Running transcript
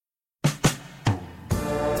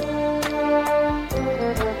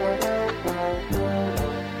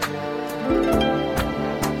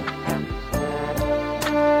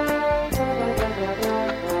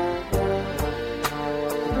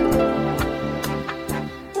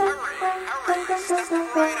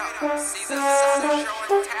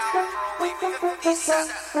So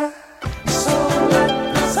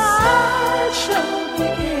let the side show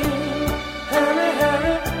begin. Hurry,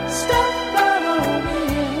 hurry, step right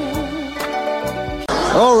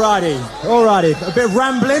on in. Alrighty. A bit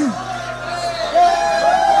rambling.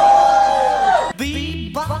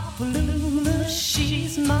 The Bopalula,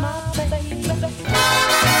 she's my baby.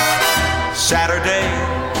 Saturday,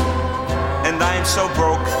 and I ain't so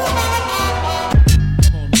broke.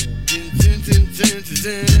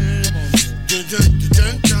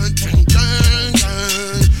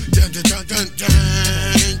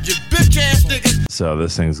 So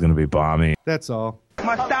this thing's gonna be bomby. That's all.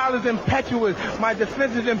 My style is impetuous. My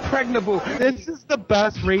defense is impregnable. This is the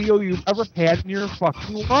best radio you've ever had in your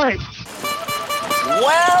fucking life.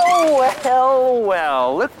 Well,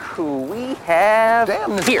 look who we have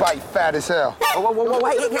Damn, this here. bike fat as hell. Whoa,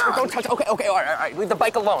 wait, here, don't touch. Okay, all right, leave the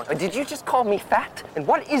bike alone. Did you just call me fat? And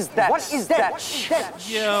what is that? What is that shit?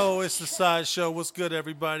 Yo, it's the Side Show. What's good,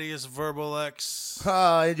 everybody? It's Verbal X.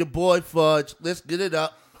 Hi, and your boy Fudge. Let's get it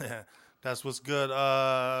up. That's what's good.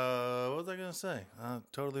 What was I gonna say? I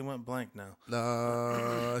totally went blank now.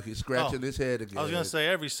 He's scratching his head again. I was gonna say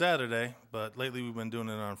every Saturday, but lately we've been doing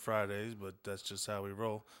it on Fridays. But that's just how we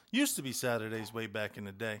roll. Used to be Saturdays way back in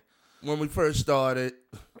the day when we first started,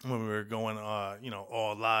 when we were going,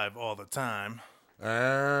 all live all the time.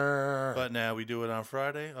 But now we do it on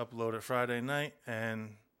Friday, upload it Friday night,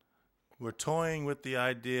 and we're toying with the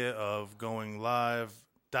idea of going live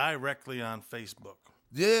directly on Facebook.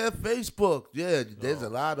 Yeah, Facebook. Yeah, there's a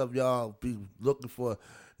lot of y'all be looking for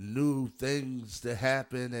new things to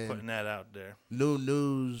happen and putting that out there. New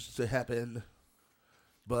news to happen.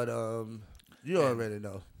 But you already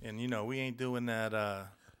know. And we ain't doing that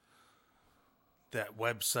that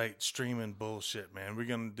website streaming bullshit, man. We're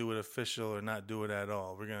gonna do it official or not do it at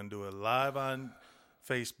all. We're gonna do it live on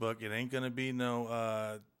Facebook. It ain't gonna be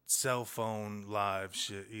no cell phone live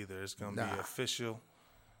shit either. It's gonna be official,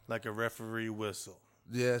 like a referee whistle.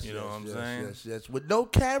 Yes, you know what I'm saying? Yes. With no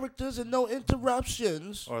characters and no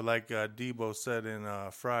interruptions. Or like Debo said in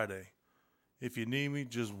Friday, if you need me,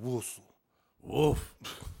 just whistle. Woof.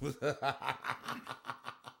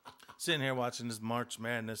 Sitting here watching this March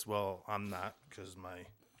Madness. Well, I'm not because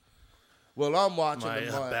I'm watching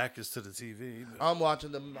my back is to the TV. I'm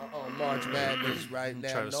watching the March Madness right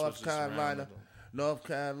now. North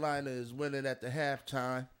Carolina is winning at the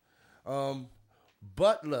halftime.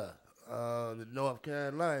 Butler. North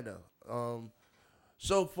Carolina.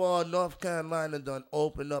 So far, North Carolina done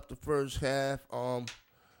opened up the first half.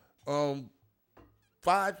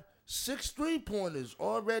 6 3-pointers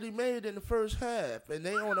already made in the first half, and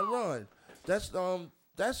they on a run. That's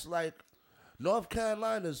like North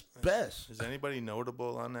Carolina's best. Is anybody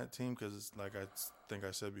notable on that team? Because it's like I think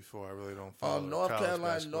I said before, I really don't follow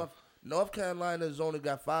North Carolina's only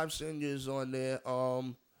got 5 seniors on there.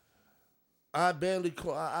 I barely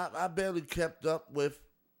kept up with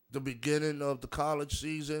the beginning of the college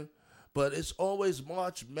season, but it's always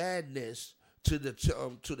March Madness to the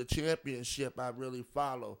championship I really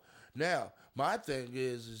follow. Now, my thing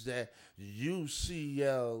is that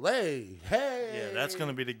UCLA, hey, yeah, that's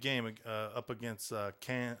gonna be the game up against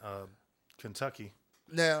Kentucky.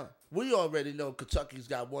 Now we already know Kentucky's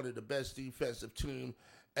got one of the best defensive teams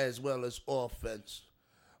as well as offense.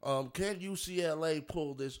 Can UCLA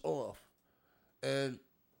pull this off? And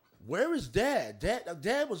where is Dad?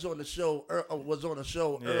 Dad was on the show.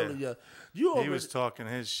 Earlier. He was talking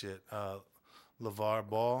his shit. LeVar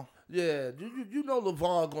Ball. Yeah, you know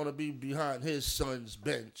LeVar gonna be behind his son's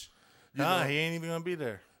bench. He ain't even gonna be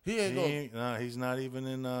there. He's not even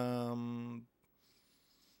in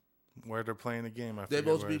where they're playing the game. They're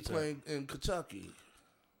supposed to be playing in Kentucky.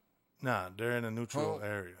 Nah, they're in a neutral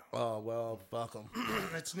area. Oh well, fuck them.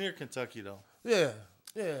 It's near Kentucky though. Yeah.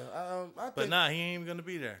 But he ain't even gonna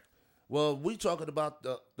be there. Well, we talking about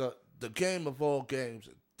the game of all games.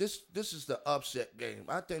 This is the upset game.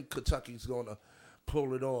 I think Kentucky's gonna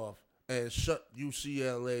pull it off and shut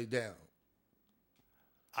UCLA down.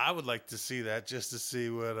 I would like to see that just to see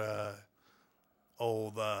what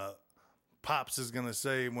old Pops is gonna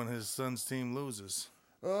say when his son's team loses.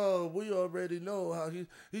 Oh, we already know how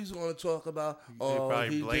he's going to talk about. He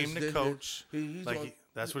probably blame the coach.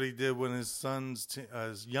 That's what he did when his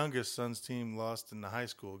youngest son's team lost in the high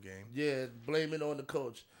school game. Yeah, blame it on the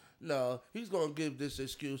coach. No, he's going to give this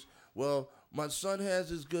excuse. Well, my son has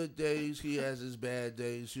his good days. He has his bad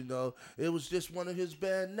days. It was just one of his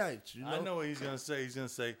bad nights. I know what he's going to say. He's going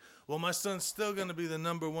to say, well, my son's still going to be the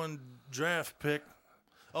number 1 draft pick.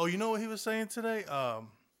 Oh, you know what he was saying today?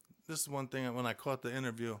 This is one thing when I caught the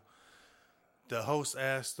interview. The host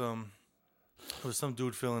asked him, it was some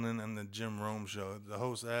dude filling in the Jim Rome show. The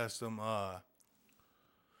host asked him,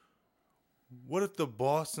 What if the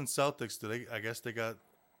Boston Celtics? I guess they got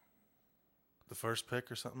the first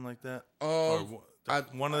pick or something like that.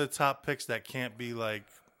 One of the top picks that can't be like,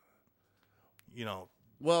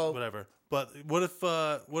 whatever. But what if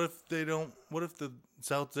they don't? What if the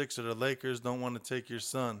Celtics or the Lakers don't want to take your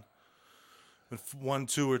son with 1,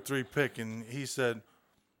 2, or 3 pick? And he said,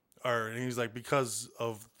 and he's like, because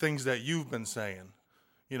of things that you've been saying,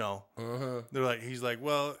 they're like, he's like,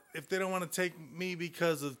 well, if they don't want to take me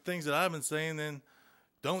because of things that I've been saying, then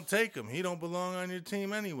don't take him. He don't belong on your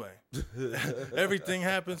team anyway. Everything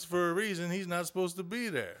happens for a reason. He's not supposed to be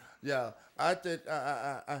there. Yeah, I think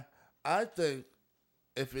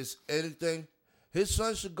if it's anything, his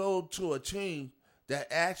son should go to a team that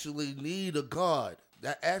actually need a guard.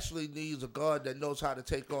 That actually needs a guard that knows how to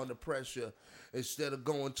take on the pressure instead of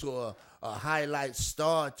going to a highlight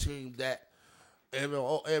star team that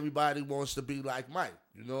everybody wants to be like Mike.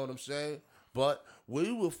 You know what I'm saying? But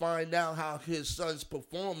we will find out how his son's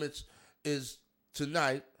performance is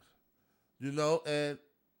tonight, and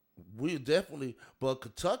we definitely, but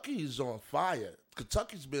Kentucky's on fire.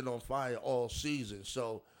 Kentucky's been on fire all season.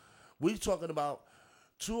 So we talking about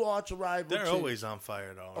 2 arch rivals. They're always on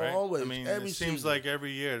fire, though, right? Always. I mean, every it seems season. like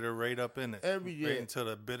every year they're right up in it. Every year. Right until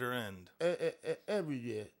the bitter end. Every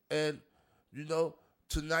year. And,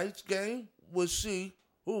 tonight's game, we'll see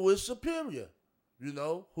who is superior.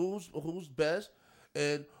 Who's best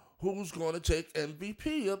and who's going to take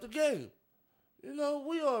MVP of the game.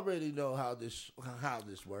 We already know how this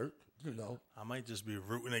works. I might just be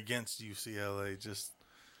rooting against UCLA just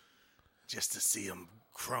to see him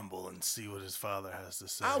crumble and see what his father has to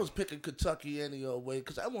say. I was picking Kentucky any old way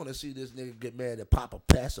because I want to see this nigga get mad and pop a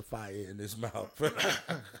pacifier in his mouth.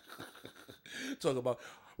 Talk about,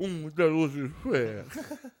 that wasn't fair.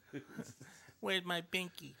 Where's my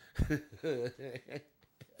pinky?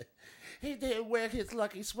 He didn't wear his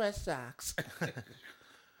lucky sweat socks.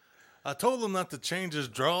 I told him not to change his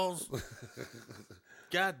drawers.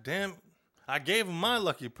 God damn. I gave him my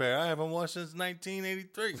lucky pair. I haven't washed since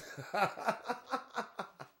 1983.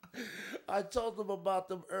 I told him about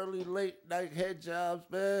them early, late night head jobs,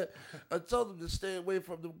 man. I told him to stay away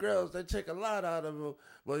from them girls. They take a lot out of him.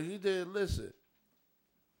 But he didn't listen.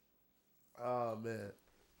 Oh, man.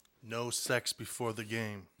 No sex before the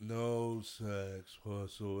game. No sex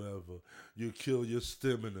whatsoever. You kill your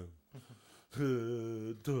stamina.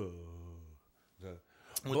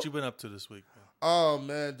 What you been up to this week, man? Oh,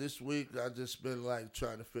 man, this week I just been,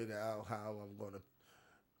 trying to figure out how I'm going to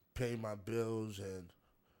pay my bills and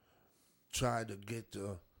try to get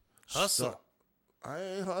the hustle. I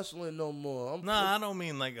ain't hustling no more. I don't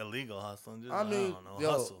mean like illegal hustling. Just,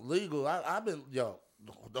 hustle. Legal. I've been,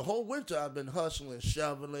 the whole winter I've been hustling,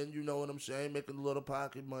 shoveling, you know what I'm saying, making a little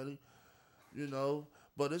pocket money,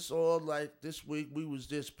 But it's all like this week we was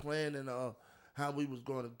just planning how we was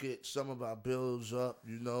going to get some of our bills up,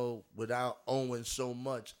 without owing so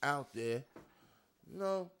much out there.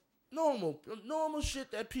 Normal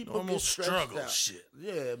shit that people get stressed struggle out. shit.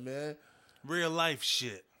 Yeah, man. Real life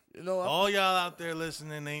shit. All y'all out there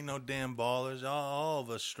listening ain't no damn ballers. All of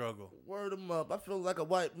us struggle. Word them up. I feel like a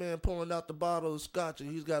white man pulling out the bottle of scotch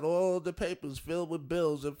and he's got all the papers filled with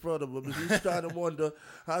bills in front of him. And he's trying to wonder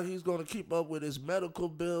how he's going to keep up with his medical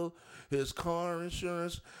bill, his car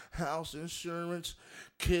insurance, house insurance,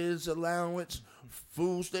 kids allowance,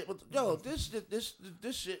 food statement. This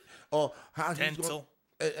shit. Or how dental.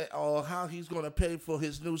 Or how he's going to pay for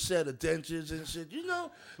his new set of dentures and shit.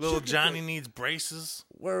 Little Johnny needs braces.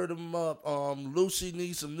 Word him up. Lucy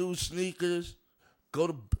needs some new sneakers. Go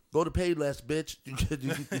to Payless, bitch.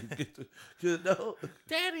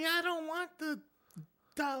 Daddy, I don't want the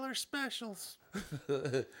dollar specials.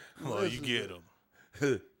 Well, you get them.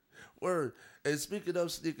 Word. And speaking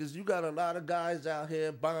of sneakers, you got a lot of guys out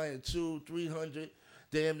here buying $200, $300,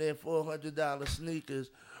 damn near $400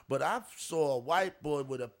 sneakers. But I saw a white boy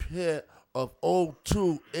with a pair of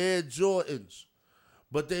 02 Air Jordans.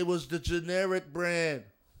 But they was the generic brand.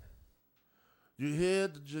 You hear?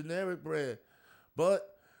 The generic brand. But,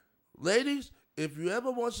 ladies, if you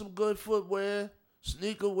ever want some good footwear,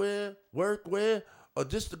 sneaker wear, work wear, or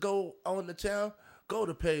just to go on the town, go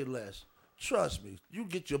to Payless. Trust me, you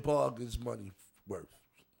get your bargains money worth.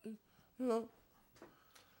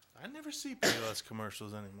 I never see Payless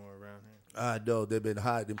commercials anymore around here. I know they've been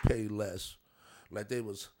hiding Payless, like they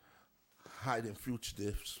was hiding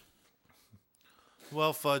fugitives.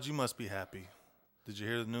 Well, Fudge, you must be happy. Did you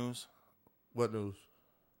hear the news? What news?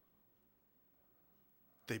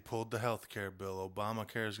 They pulled the health care bill.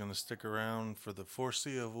 Obamacare is going to stick around for the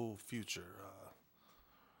foreseeable future.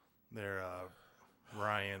 Paul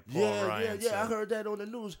Ryan. Yeah, I heard that on the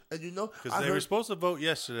news. And because they were supposed to vote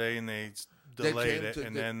yesterday, and they delayed it,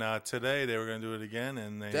 and then today they were going to do it again,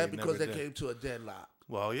 and they because they did. came to a deadlock.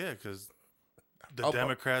 Well, yeah, because the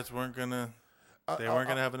Democrats weren't going to. They weren't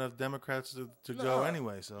going to have enough Democrats to go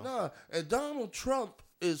anyway. So no, and Donald Trump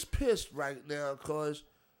is pissed right now because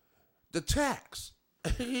the tax.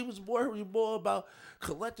 He was worried more about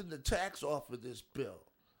collecting the tax off of this bill.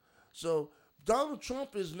 So Donald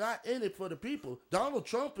Trump is not in it for the people. Donald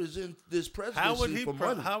Trump is in this presidency for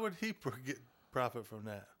money. How would he get profit from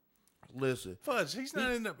that? Listen, Fudge, he's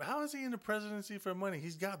not in the. How is he in the presidency for money?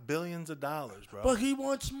 He's got billions of dollars, bro. But he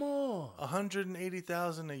wants more.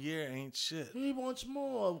 $180,000 a year ain't shit. He wants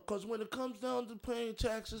more because when it comes down to paying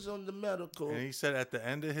taxes on the medical, and he said at the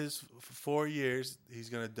end of his 4 years, he's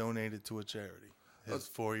going to donate it to a charity. His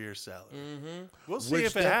 4-year salary. Mm-hmm. We'll see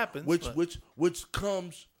if it happens.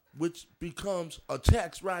 Which becomes a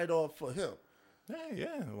tax write-off for him.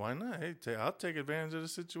 Yeah, why not? Hey, I'll take advantage of the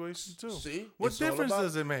situation too. See, what difference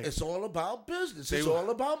does it make? It's all about business. It's all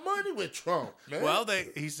about money with Trump, man. Well,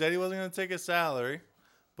 he said he wasn't going to take a salary,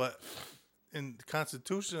 but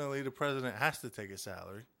constitutionally, the president has to take a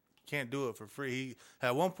salary. Can't do it for free.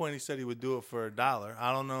 At one point, he said he would do it for $1.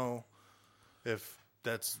 I don't know if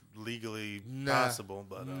that's legally possible,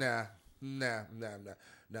 but Nah.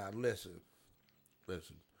 Listen.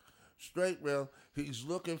 Straight real. He's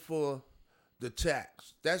looking for the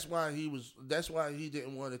tax. That's why he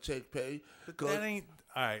didn't want to take pay. But that ain't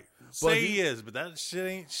all right. Say he is, but that shit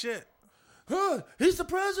ain't shit. Huh? He's the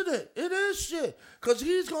president. It is shit because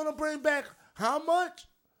he's gonna bring back how much?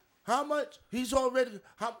 How much? He's already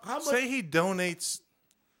how much? Say he donates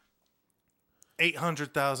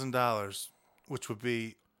 $800,000, which would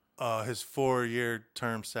be his 4-year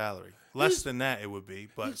term salary. Less than that, it would be.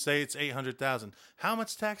 But say it's $800,000. How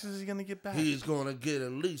much taxes is he going to get back? He's going to get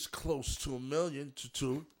at least close to $1 million to $2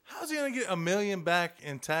 million. How's he going to get $1 million back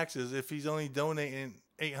in taxes if he's only donating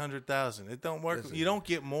 $800,000? It don't work. Listen, you don't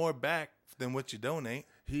get more back than what you donate.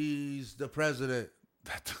 He's the president.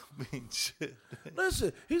 That don't mean shit.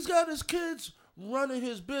 Listen, he's got his kids running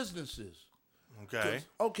his businesses. Okay.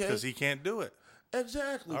 Okay. Because he can't do it.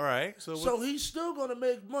 Exactly. All right. So he's still going to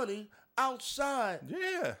make money outside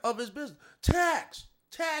yeah. of his business.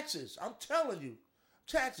 Taxes. I'm telling you.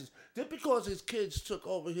 Taxes. Just because his kids took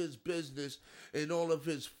over his business and all of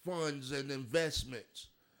his funds and investments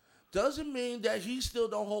doesn't mean that he still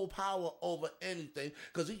don't hold power over anything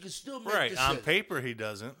because he can still make decisions. On paper he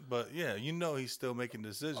doesn't, but yeah, he's still making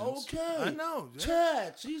decisions. Okay. I know. Yeah.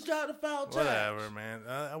 Tax. He's got to file tax. Whatever, man.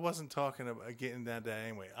 I wasn't talking about getting that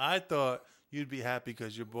anyway. I thought you'd be happy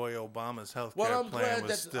because your boy Obama's health care plan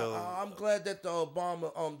was still. I'm glad that the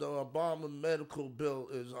Obama medical bill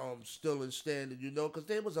is still in standing. Because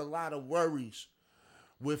there was a lot of worries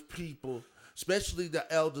with people, especially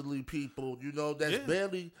the elderly people. That's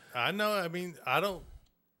barely. I know. I mean,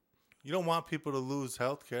 you don't want people to lose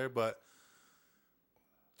health care, but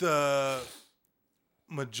the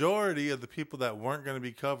majority of the people that weren't going to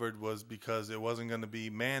be covered was because it wasn't going to be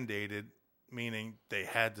mandated. Meaning they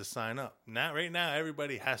had to sign up. Right now,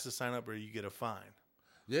 everybody has to sign up or you get a fine.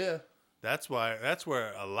 Yeah. That's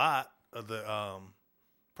where a lot of the,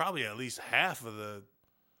 probably at least half of the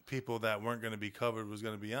people that weren't going to be covered was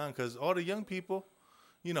going to be on. Because all the young people,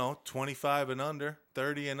 25 and under,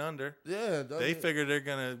 30 and under. Yeah. They figure they're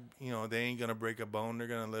going to, they ain't going to break a bone. They're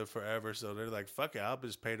going to live forever. So they're like, fuck it, I'll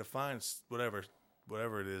just pay the fine, whatever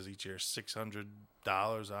it is each year, $600.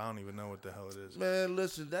 I don't even know what the hell it is. Man,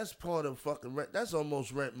 listen, that's part of fucking rent. That's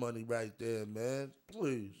almost rent money right there, man.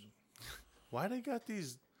 Please. Why they got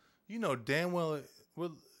these? Damn well we're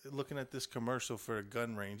looking at this commercial for a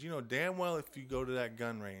gun range. Damn well if you go to that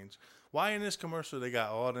gun range, why in this commercial they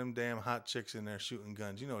got all them damn hot chicks in there shooting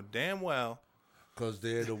guns? Damn well. Because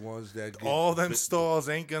they're the ones that get all them stalls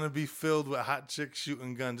ain't going to be filled with hot chicks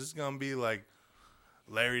shooting guns. It's going to be like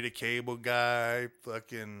Larry the Cable Guy,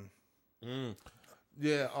 fucking.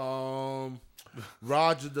 Yeah,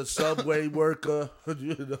 Roger the Subway worker,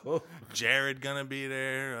 Jared gonna be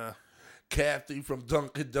there. Kathy from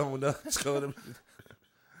Dunkin' Donuts gonna be.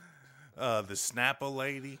 The Snapple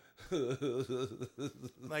lady.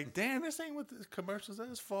 Like, damn, this ain't what the commercials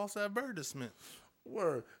is. False advertisement.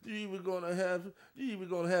 Word. You even gonna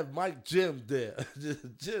have Mike Jim there.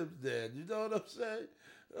 Jim there. You know what I'm saying?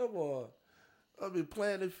 Come on. I mean,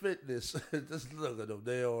 Planet Fitness. Just look at them.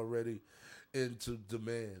 They're already into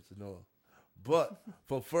demands and all. But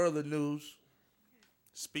for further news.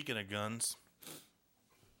 Speaking of guns.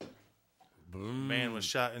 Man was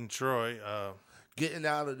shot in Troy. Getting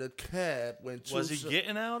out of the cab when was he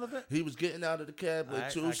getting out of it? He was getting out of the cab when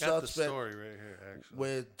I got the story right here, actually.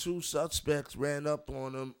 Where 2 suspects ran up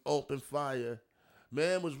on him, opened fire.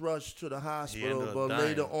 Man was rushed to the hospital, but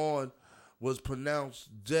later on was pronounced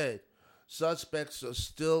dead. Suspects are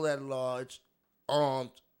still at large,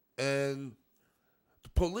 armed, and the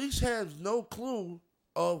police have no clue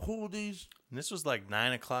of who these. And this was like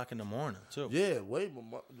 9 o'clock in the morning too. Yeah, way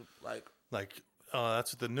more like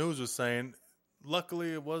that's what the news was saying.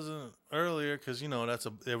 Luckily, it wasn't earlier because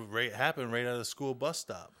it happened right at a school bus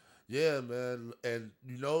stop. Yeah, man, and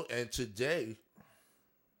and today,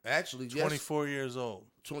 actually, 24 years old,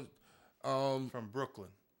 20, from Brooklyn.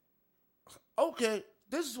 Okay,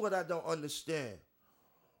 this is what I don't understand.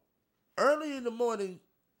 Early in the morning,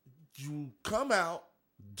 you come out.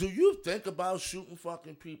 Do you think about shooting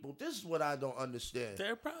fucking people? This is what I don't understand.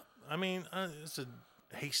 It's a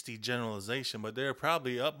hasty generalization, but they're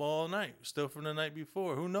probably up all night, still from the night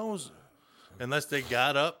before. Who knows? Unless they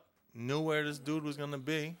got up, knew where this dude was going to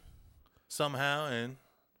be somehow, and...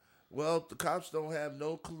 Well, the cops don't have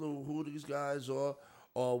no clue who these guys are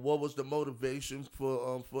or what was the motivation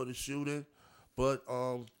for the shooting, but...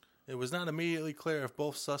 It was not immediately clear if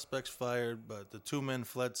both suspects fired, but the two men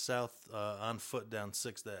fled south on foot down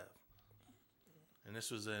 6th Ave. And this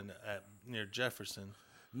was near Jefferson.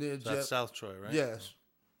 That's South Troy, right? Yes.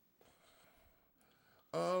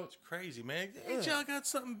 It's crazy, man. Ain't y'all got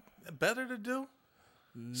something better to do?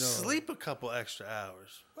 No. Sleep a couple extra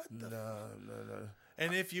hours. No.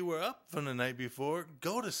 And if you were up from the night before,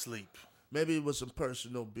 go to sleep. Maybe it was some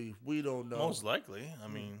personal beef. We don't know. Most likely. I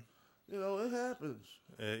mean... it happens.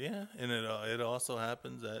 Yeah, and it also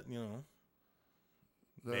happens that,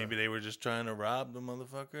 maybe they were just trying to rob the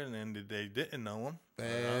motherfucker, and then they didn't know him.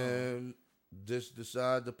 And just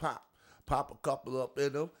decided to pop a couple up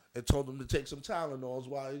in him and told him to take some Tylenols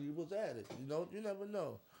while he was at it. You never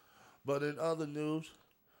know. But in other news,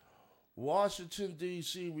 Washington,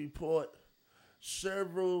 D.C. report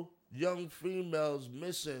several young females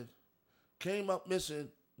came up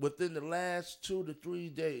missing within the last 2 to 3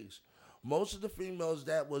 days. Most of the females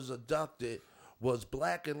that was abducted was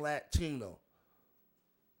black and Latino.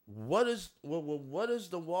 What is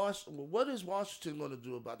Washington going to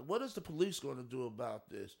do about it? What is the police going to do about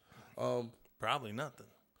this? Probably nothing.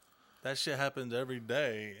 That shit happens every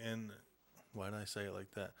day, and why did I say it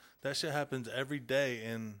like that? That shit happens every day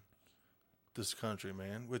in this country,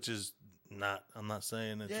 man. Which is not. I'm not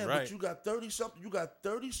saying it's right. Yeah, but you got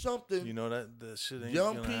 30-something. You know that shit ain't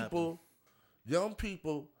young gonna people, happen. Young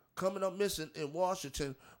people coming up missing in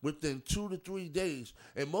Washington within 2 to 3 days,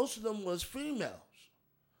 and most of them was females.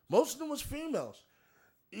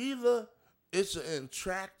 Either it's an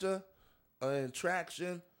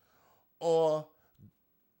attraction, or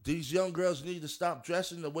these young girls need to stop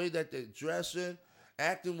dressing the way that they're dressing,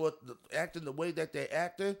 acting the way that they're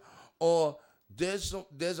acting, or there's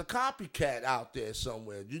a copycat out there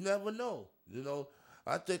somewhere. You never know.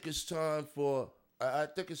 I think it's time for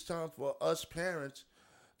us parents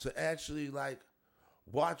to actually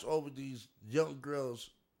watch over these young girls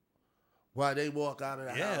while they walk out of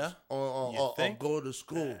the house or go to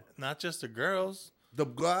school. Not just the girls. The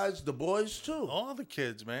guys, the boys too. All the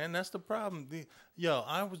kids, man. That's the problem.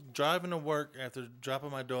 I was driving to work after dropping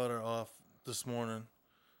my daughter off this morning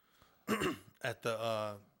at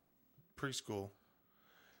the preschool.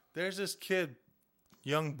 There's this kid,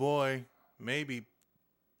 young boy, maybe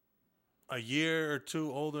a year or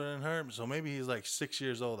two older than her, so maybe he's like 6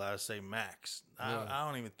 years old. I would say max. Yeah. I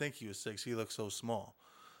don't even think he was 6. He looks so small,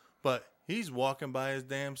 but he's walking by his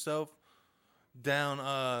damn self down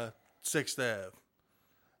 6th Ave.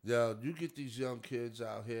 Yo, you get these young kids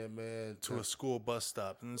out here, man, to a school bus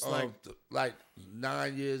stop, and it's like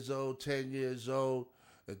 9 years old, 10 years old,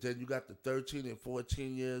 and then you got the 13 and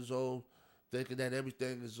 14 years old thinking that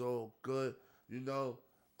everything is all good,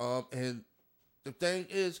 and the thing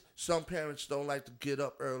is, some parents don't like to get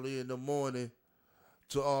up early in the morning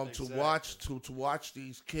to watch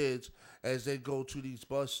these kids as they go to these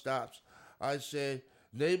bus stops. I say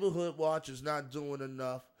neighborhood watch is not doing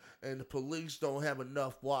enough, and the police don't have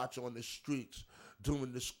enough watch on the streets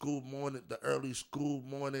during the early school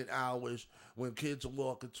morning hours when kids are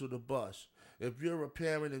walking to the bus. If you're a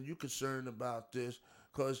parent and you're concerned about this,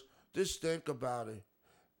 because just think about it.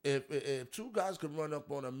 If two guys could run up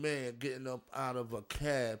on a man getting up out of a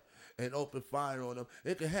cab and open fire on him,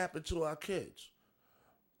 it can happen to our kids.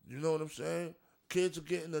 You know what I'm saying? Kids are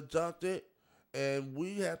getting abducted, and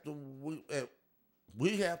we have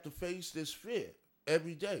to face this fear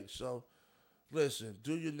every day. So, listen,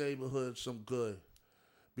 do your neighborhood some good.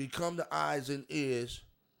 Become the eyes and ears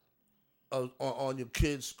on your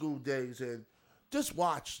kids' school days, and just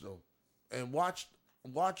watch them and watch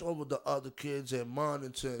over the other kids and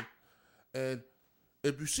monitor. And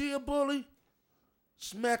if you see a bully,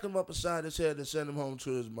 smack him up beside his head and send him home to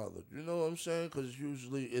his mother. You know what I'm saying? Because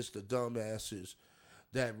usually it's the dumbasses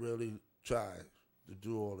that really try to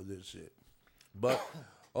do all of this shit. But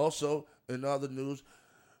also, in other news,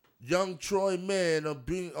 young Troy man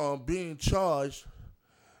are being charged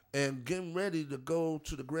and getting ready to go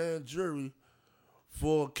to the grand jury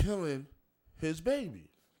for killing his baby.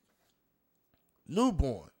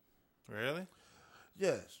 Newborn. Really?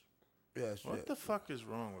 Yes. What the fuck is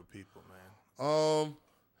wrong with people, man?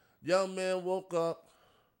 Young man woke up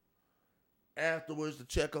afterwards to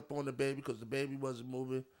check up on the baby because the baby wasn't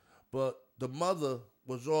moving, but the mother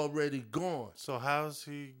was already gone. So how's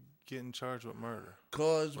he getting charged with murder?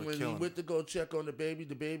 Because when he went to go check on the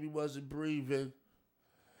baby wasn't breathing.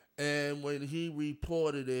 And when he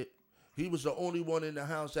reported it, he was the only one in the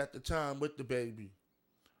house at the time with the baby.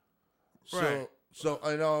 Right.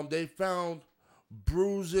 And they found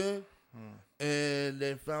bruising, and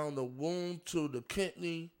they found a wound to the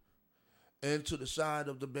kidney and to the side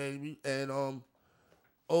of the baby, and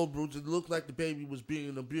bruising. It looked like the baby was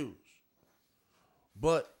being abused.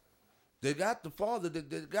 But they got the father. They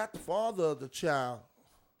got the father of the child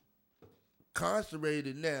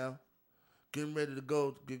incarcerated now, getting ready to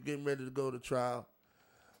go to trial.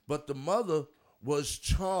 But the mother was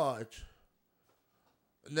charged.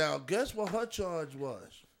 Now, guess what her charge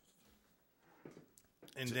was?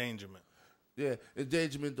 Endangerment. Yeah,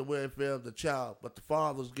 endangerment the welfare of the child, but the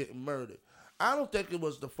father's getting murdered. I don't think it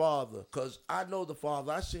was the father, because I know the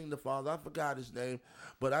father. I seen the father. I forgot his name,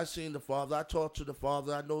 but I seen the father. I talked to the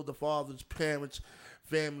father. I know the father's parents,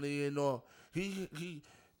 family, and all. He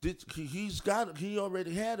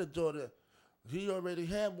already had a daughter. He already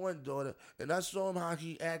had one daughter, and I saw him how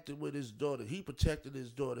he acted with his daughter. He protected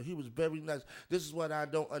his daughter. He was very nice. This is what I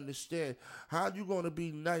don't understand. How you going to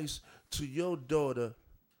be nice to your daughter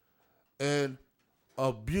and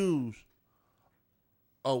abuse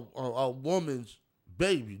a woman's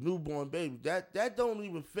baby, newborn baby? That don't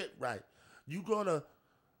even fit right. You going to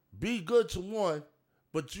be good to one,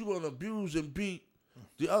 but you going to abuse and beat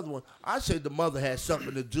the other one. I say the mother had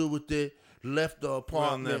something to do with it, left the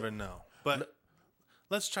apartment. We'll never know. But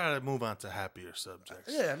let's try to move on to happier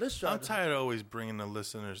subjects. Yeah, let's try. I'm tired of always bringing the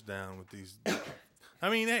listeners down with these.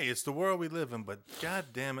 I mean, hey, it's the world we live in, but god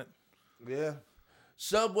damn it. Yeah.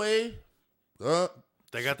 Subway.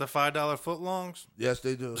 They got the $5 footlongs? Yes,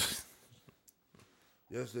 they do.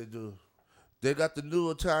 Yes, they do. They got the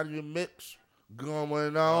new Italian mix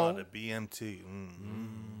going on. Oh, the BMT.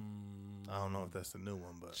 I don't know if that's the new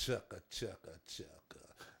one, but Chugga.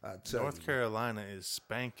 North Carolina is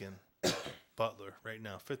spanking Butler right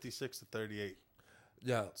now, 56-38.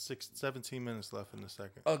 Yeah. 17 minutes left in the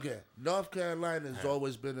second. Okay, North Carolina has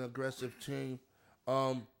always been an aggressive team.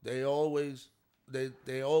 They always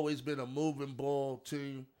been a moving ball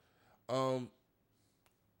team. I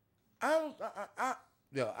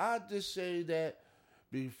just say that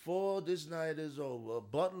before this night is over,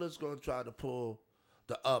 Butler's gonna try to pull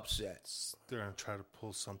the upsets. They're gonna try to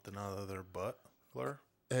pull something out of their butt, Blur.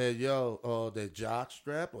 Hey, their jock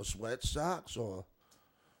strap or sweat socks or,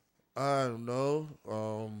 I don't know,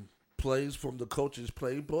 plays from the coach's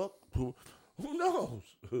playbook. Who knows?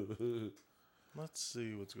 Let's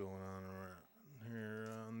see what's going on around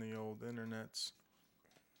here on the old internets.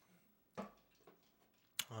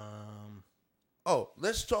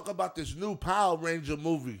 Let's talk about this new Power Ranger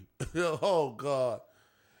movie. Oh, God.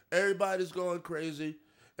 Everybody's going crazy.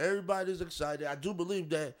 Everybody's excited. I do believe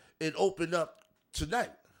that it opened up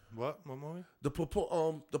tonight. What movie? The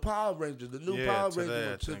Power Rangers, the new Power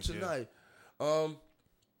Ranger tonight. Yeah.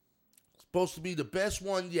 Supposed to be the best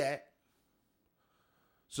one yet.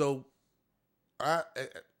 So,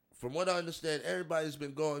 from what I understand, everybody's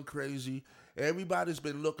been going crazy. Everybody's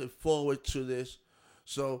been looking forward to this.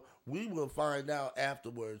 So we will find out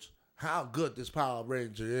afterwards how good this Power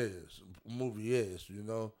Ranger movie is. You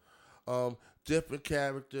know, different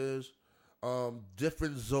characters,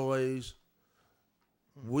 different Zoes.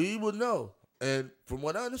 We will know. And from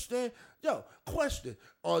what I understand, question: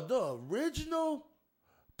 are the original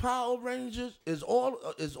Power Rangers is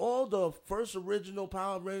all the first original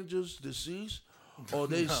Power Rangers deceased? Or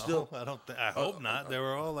they still? I don't. I hope not. They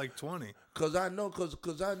were all like 20. Cause I know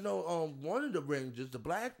one of the Rangers, the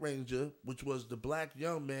Black Ranger, which was the black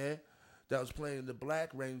young man that was playing the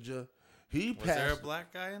Black Ranger, he passed. Was there a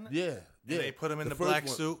black guy in it? Yeah. And they put him in the black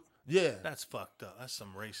suit. Yeah, that's fucked up. That's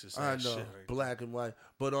some racist I know, shit. Right black there. and white.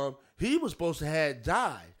 But he was supposed to have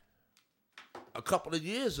died a couple of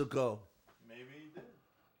years ago. Maybe he did.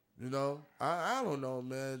 You know, I don't know,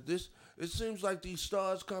 man. It seems like these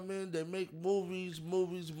stars come in, they make movies,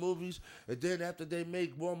 and then after they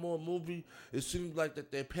make one more movie, it seems like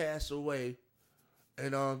that they pass away,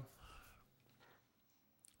 And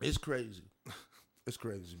it's crazy. It's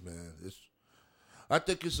crazy, man. I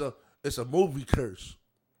think it's a movie curse.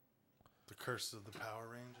 The curse of the Power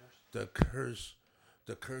Rangers. The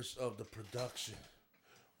curse of the production.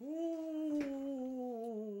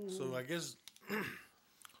 Ooh. So I guess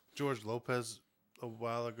George Lopez a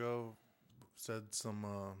while ago said some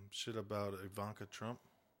shit about Ivanka Trump.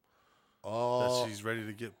 Oh, that she's ready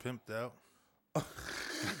to get pimped out.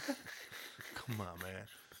 Come on, man.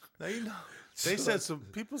 Now you know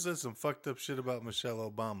people said some fucked up shit about Michelle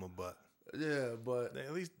Obama, but yeah, but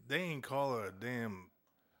at least they ain't call her a damn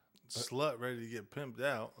slut ready to get pimped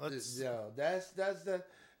out. That's that.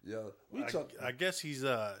 Yo, I guess he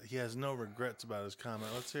has no regrets about his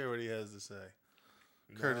comment. Let's hear what he has to say.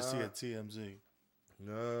 Courtesy of TMZ.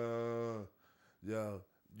 No, yo,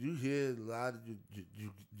 you hear a lot of you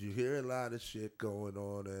hear a lot of shit going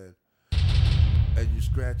on, and you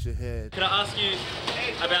scratch your head. Can I ask you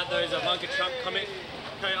about those Ivanka Trump comments?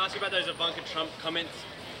 Can I ask you about those Ivanka Trump comments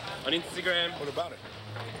on Instagram? What about it?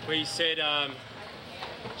 Where you said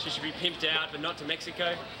she should be pimped out, but not to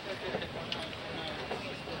Mexico.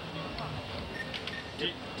 Do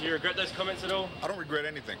you regret those comments at all? I don't regret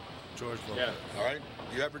anything. George Lopez. Yeah. All right?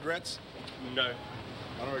 You have regrets? No.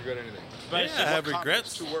 I don't regret anything. But I have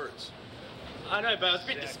regrets. 2 words. I know, but it was a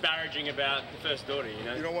bit disparaging about the first daughter, you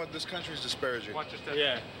know? You know what? This country is disparaging.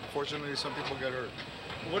 Yeah. Fortunately, some people get hurt.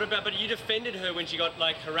 What about, but you defended her when she got,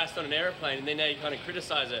 like, harassed on an airplane, and then now you kind of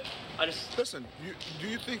criticize it. Listen, do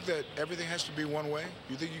you think that everything has to be one way?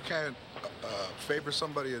 You think you can't favor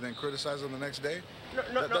somebody and then criticize them the next day?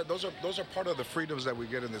 No. Those are part of the freedoms that we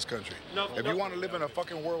get in this country. If you want to live in a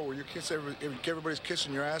fucking world where everybody's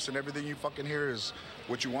kissing your ass and everything you fucking hear is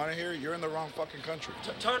what you want to hear, you're in the wrong fucking country.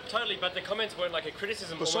 Totally, but the comments weren't like a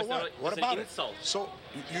criticism. But so what? What about an insult. it? So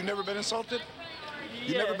you never been insulted?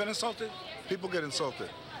 You never been insulted? People get insulted,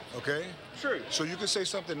 okay? True. So you can say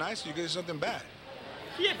something nice, you can say something bad.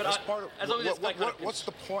 Yeah, but that's part of. as long as it's like what's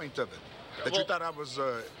the point of it? That you thought I was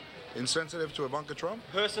insensitive to Ivanka Trump?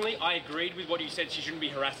 Personally, I agreed with what you said. She shouldn't be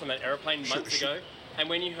harassed on that airplane months ago. And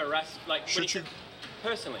when you harass, like,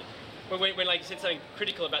 personally, when like you said something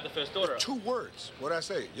critical about the first daughter. 2 words. What did I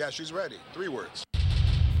say? Yeah, she's ready. 3 words.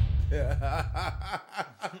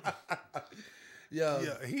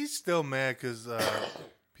 Yeah, he's still mad because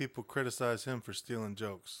people criticize him for stealing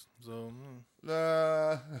jokes. So,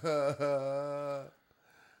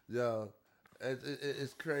 yo,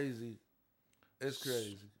 it's crazy. It's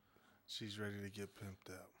crazy. She's ready to get pimped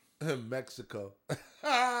out. Mexico.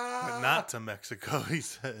 But not to Mexico, he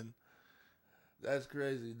said. That's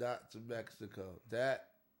crazy, not to Mexico. That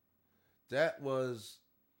was,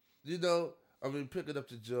 picking up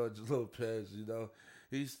to George Lopez,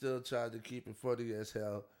 he's still trying to keep it funny as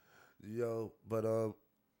hell, but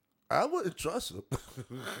I wouldn't trust him.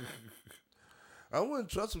 I wouldn't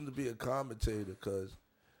trust him to be a commentator because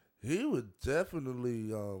he would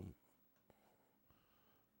definitely,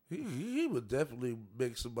 he would definitely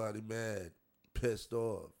make somebody mad, pissed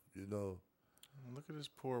off, Look at this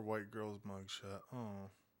poor white girl's mugshot.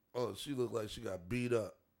 Oh, she looked like she got beat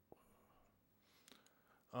up.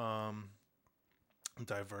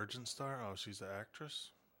 Divergent star? Oh, she's an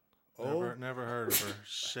actress? Oh. Never heard of her.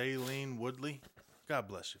 Shailene Woodley? God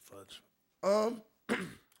bless you, Fudge.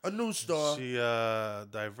 A new star. She,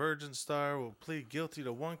 Divergent star, will plead guilty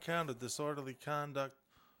to 1 count of disorderly conduct.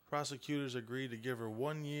 Prosecutors agreed to give her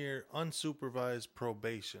 1 year unsupervised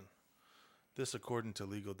probation. This according to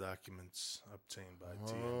legal documents obtained by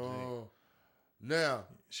TMZ. Now,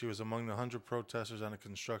 she was among the 100 protesters on a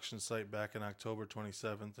construction site back in October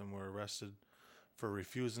 27th and were arrested for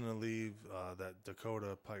refusing to leave that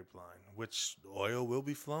Dakota pipeline, which oil will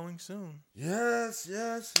be flowing soon. Yes.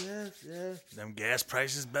 Them gas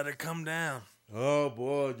prices better come down. Oh,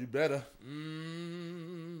 boy, you better.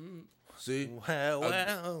 See?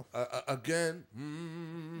 Well. Again.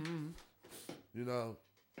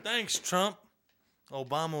 Thanks, Trump.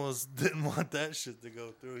 Obama didn't want that shit to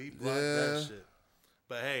go through. He blocked that shit.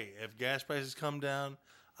 But hey, if gas prices come down,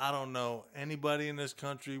 I don't know anybody in this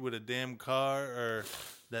country with a damn car or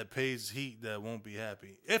that pays heat that won't be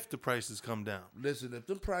happy if the prices come down. Listen, if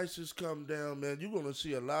the prices come down, man, you're going to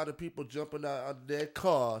see a lot of people jumping out of their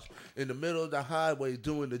cars in the middle of the highway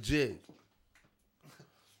doing the jig.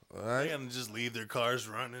 All right? They're going to just leave their cars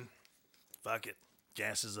running. Fuck it.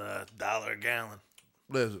 Gas is $1 a gallon.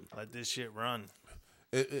 Listen. Let this shit run.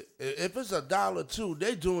 If it's $1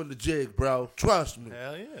 they doing the jig, bro. Trust me.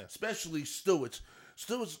 Hell yeah. Especially Stewart's.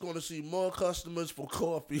 Stewart's going to see more customers for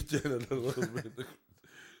coffee than a little bit.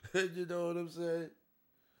 You know what I'm saying?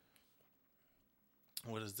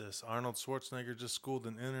 What is this? Arnold Schwarzenegger just schooled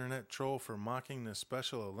an internet troll for mocking the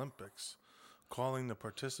Special Olympics, calling the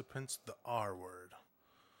participants the R word.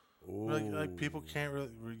 Like people can't really,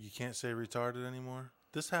 you can't say retarded anymore.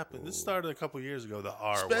 This happened. This started a couple years ago. The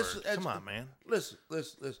R word. Come on, man. Listen.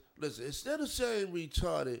 Instead of saying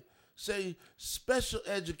retarded, say special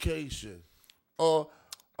education or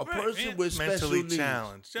a person with mentally special needs.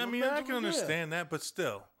 Challenged. I mean, I can understand that, but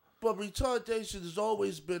still. But retardation has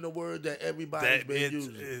always been a word that everybody's been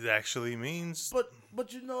using. It actually means.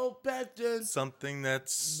 But you know, back then something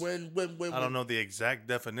that's when I don't know the exact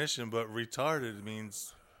definition, but retarded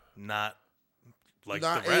means not like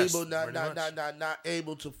not the rest. Not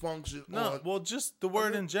able to function. No, well, just the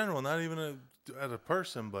word in general, not even at a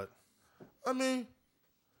person, but I mean,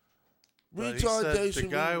 retardation. He said the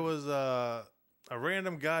guy was a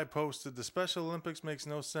random guy posted, the Special Olympics makes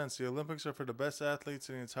no sense. The Olympics are for the best athletes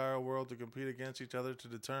in the entire world to compete against each other to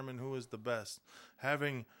determine who is the best.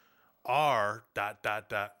 Having R ...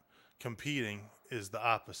 competing is the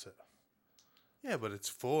opposite. Yeah, but it's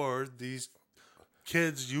for these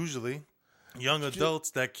kids, usually young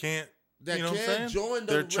adults that can't, you know what I'm saying? Join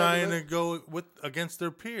They're trying to go against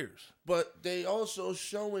their peers. But they also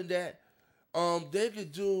showing that they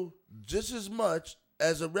could do just as much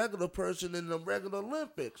as a regular person in the regular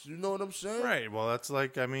Olympics. You know what I'm saying? Right. Well, that's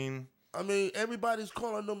like, I mean, everybody's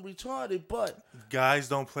calling them retarded, but guys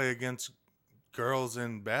don't play against girls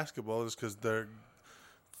in basketball just because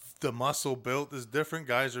the muscle built is different.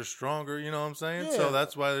 Guys are stronger, you know what I'm saying? Yeah. So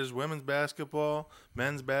that's why there's women's basketball,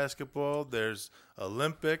 men's basketball, there's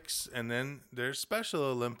Olympics, and then there's Special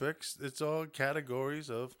Olympics. It's all categories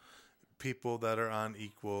of people that are on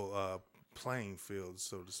equal playing fields,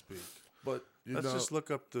 so to speak. But let's just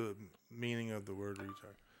look up the meaning of the word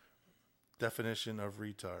retard. Definition of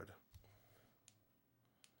retard.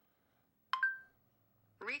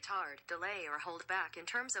 Retard, delay or hold back in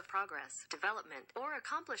terms of progress, development, or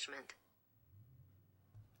accomplishment.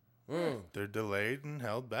 They're delayed and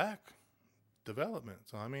held back. Development.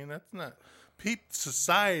 So, I mean, that's not...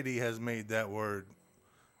 Society has made that word,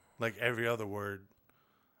 like every other word,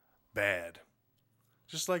 bad.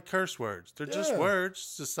 Just like curse words. They're just words.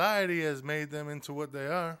 Society has made them into what they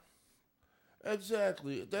are.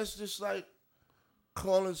 Exactly. That's just like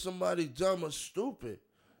calling somebody dumb or stupid.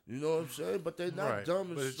 You know what I'm saying? But they're not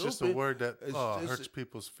dumb and stupid. But it's stupid. just a word that hurts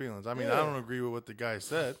people's feelings. I mean, I don't agree with what the guy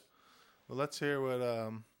said. But let's hear what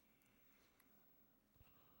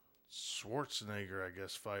Schwarzenegger, I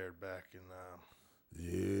guess, fired back in...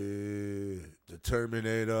 the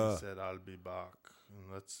Terminator. He said, I'll be back. And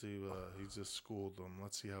let's see, he just schooled them.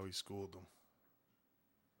 Let's see how he schooled them.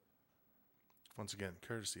 Once again,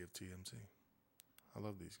 courtesy of TMZ. I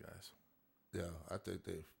love these guys. Yeah, I think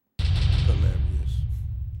they're hilarious.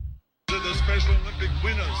 They're the Special Olympic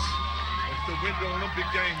winners of the Winter Olympic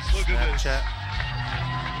Games. Look at this.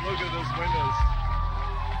 Look at those winners.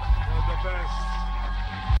 They're the best.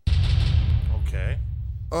 Okay.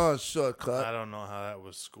 Oh, shortcut. I don't know how that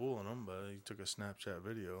was schooling them, but he took a Snapchat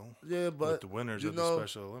video. Yeah, but with the winners of the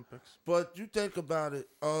Special Olympics. But you think about it,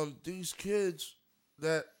 these kids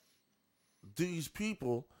these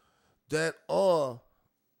people that are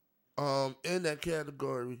in that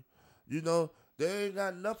category, you know, they ain't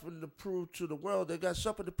got nothing to prove to the world. They got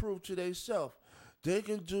something to prove to themselves. They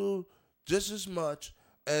can do just as much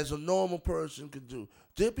as a normal person can do.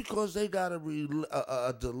 Just because they got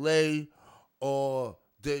a delay or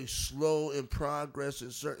they slow in progress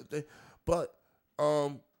in certain things, but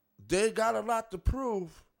they got a lot to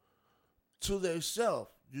prove to themselves.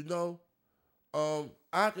 You know,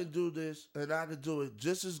 I can do this and I can do it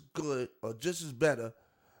just as good or just as better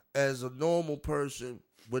as a normal person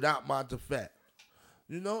without my defect.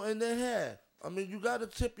 You know, and they have. I mean, you got to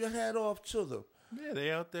tip your hat off to them. Yeah,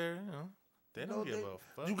 they out there, you know. They don't give a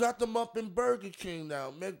fuck. You got them up in Burger King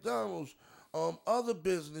now, McDonald's, other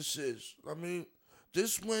businesses. I mean,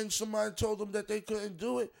 just when somebody told them that they couldn't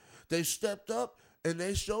do it, they stepped up and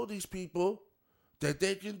they showed these people that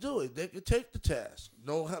they can do it. They can take the task.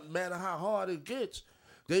 No matter how hard it gets,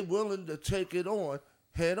 they're willing to take it on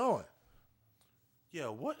head on. Yeah,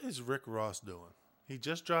 what is Rick Ross doing? He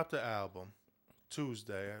just dropped an album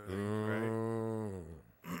Tuesday, I think, right?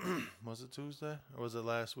 Was it Tuesday or was it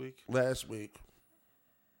last week? Last week.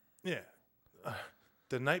 Yeah.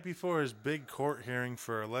 The night before his big court hearing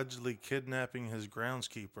for allegedly kidnapping his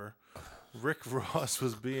groundskeeper, Rick Ross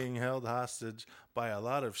was being held hostage by a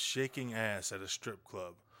lot of shaking ass at a strip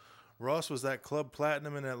club. Ross was at Club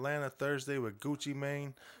Platinum in Atlanta Thursday with Gucci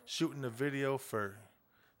Mane shooting a video for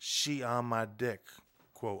She on My Dick,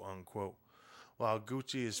 quote unquote. While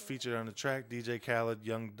Gucci is featured on the track, DJ Khaled,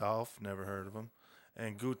 Young Dolph, never heard of him,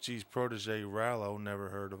 and Gucci's protege Rallo, never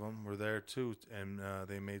heard of him, were there too, and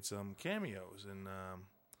they made some cameos. And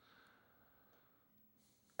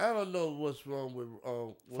I don't know what's wrong with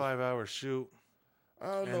 5-hour shoot. I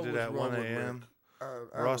don't know Ended what's at wrong 1 with a.m. I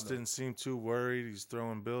Ross don't know. didn't seem too worried. He's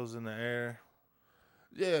throwing bills in the air.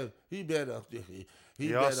 Yeah, he better. He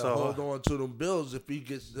better also, hold on to them bills if he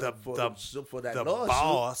gets for that the lawsuit.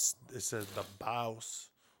 boss. It says the boss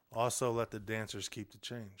also let the dancers keep the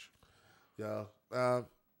change. Yeah,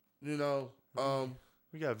 you know,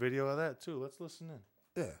 we got video of that too. Let's listen in.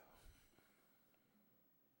 Yeah,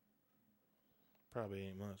 probably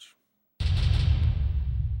ain't much.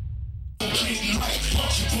 Going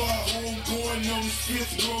on the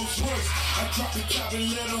fifth Rolls Royce. I drop the top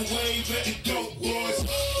and let them wave at the dope boys.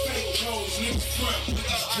 Fake goals, niggas front with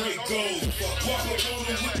the straight goals. Walk up on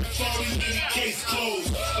them with the 40 in the case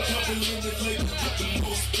closed. Couple in the label with the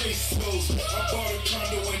most pesos. I bought a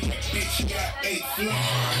condo and that bitch got 8 floors.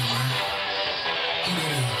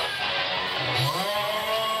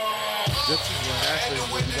 this is what happens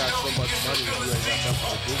when you got so much money and you ain't got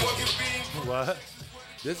nothing to do with it. What?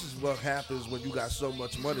 This is what happens when you got so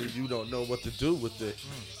much money you don't know what to do with it.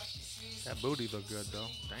 That booty look good though.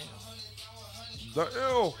 Damn. The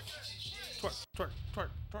ill. Twerk, twerk,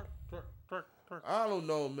 twerk, twerk, twerk, twerk, twerk. I don't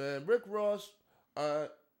know, man. Rick Ross,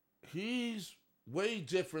 he's way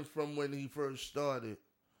different from when he first started.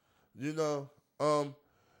 You know,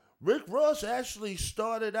 Rick Ross actually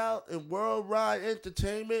started out in Worldwide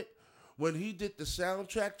Entertainment when he did the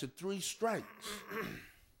soundtrack to 3 Strikes.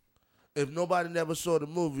 If nobody never saw the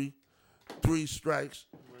movie, 3 Strikes.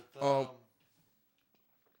 No,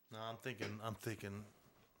 I'm thinking.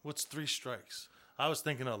 What's 3 Strikes? I was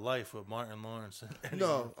thinking of Life with Martin Lawrence.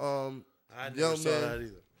 No, I never saw that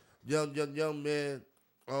either. Young man,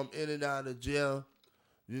 in and out of jail.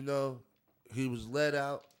 You know, he was let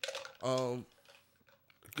out.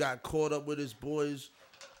 Got caught up with his boys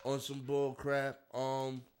on some bull crap,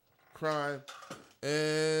 crime,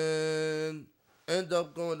 and end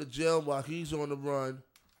up going to jail while he's on the run.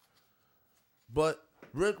 But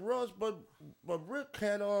Rick Ross, but Rick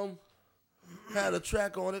had a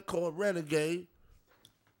track on it called Renegade.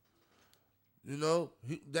 You know,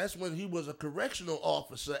 that's when he was a correctional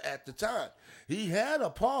officer at the time. He had a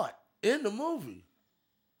part in the movie.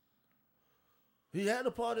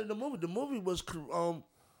 The movie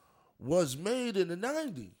was made in the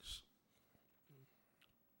 90s.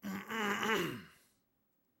 I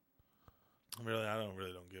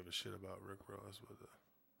don't give a shit about Rick Ross, but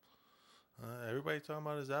everybody talking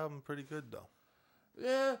about his album pretty good though.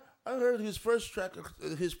 Yeah, I heard his first track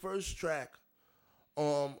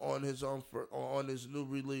on his new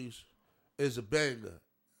release is a banger.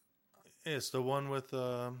 It's the one with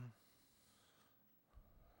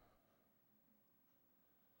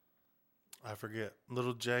I forget.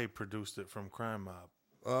 Little J produced it from Crime Mob.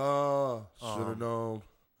 Oh, should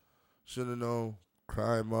have known.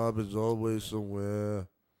 Crime Mob is always somewhere.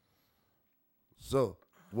 So,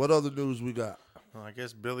 what other news we got? Well, I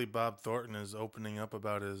guess Billy Bob Thornton is opening up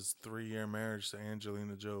about his 3-year marriage to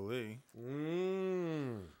Angelina Jolie.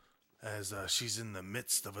 As she's in the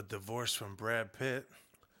midst of a divorce from Brad Pitt.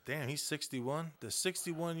 Damn, he's 61. The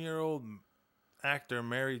 61-year-old actor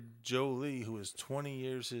married Jolie, who is 20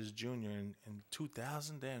 years his junior in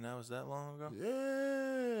 2000. Damn, that was that long ago?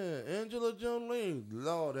 Yeah, Angela Jolie.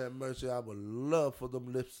 Lord have mercy, I would love for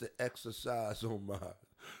them lips to exercise on mine.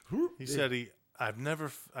 He said I never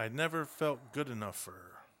felt good enough for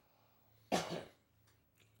her.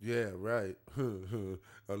 Yeah, right.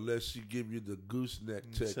 Unless she give you the gooseneck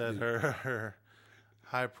technique. He said her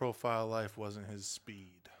high-profile life wasn't his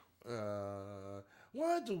speed.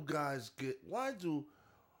 Why do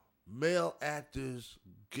male actors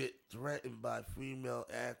get threatened by female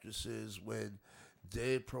actresses when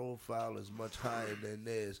their profile is much higher than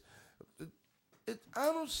theirs? I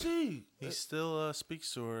don't see. He still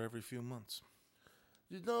speaks to her every few months.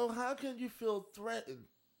 You know, how can you feel threatened?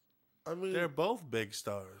 I mean, they're both big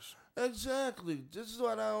stars. Exactly. This is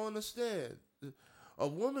what I don't understand. A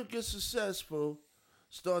woman gets successful,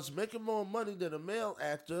 starts making more money than a male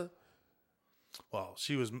actor. Well,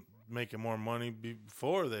 she was making more money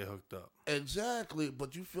before they hooked up. Exactly,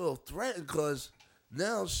 but you feel threatened because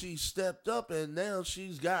now she stepped up and now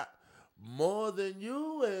she's got more than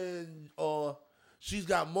you, or she's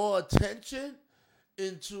got more attention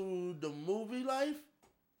into the movie life.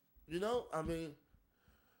 You know, I mean,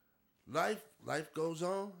 life goes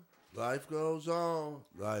on. Life goes on.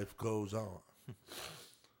 Life goes on.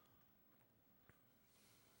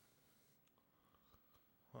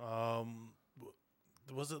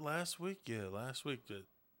 Was it last week? Yeah, last week.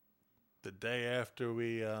 The day after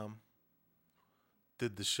we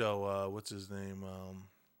did the show. What's his name?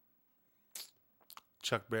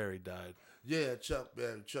 Chuck Berry died. Yeah, Chuck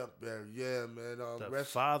Berry. Yeah, man. The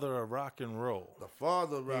father of rock and roll. The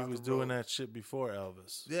father of rock and roll. He was doing that shit before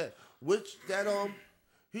Elvis. Yeah, which that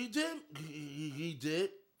he did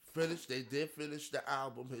finish. They did finish the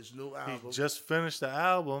album, his new album. He just finished the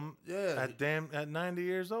album. Yeah, at 90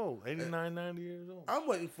 years old, 89, 90 years old. I'm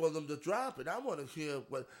waiting for them to drop it. I want to hear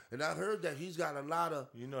what. And I heard that he's got a lot of.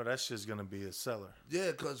 You know that shit's gonna be a seller. Yeah,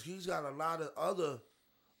 because he's got a lot of other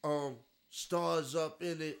stars up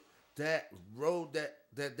in it that wrote that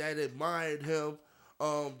admired him,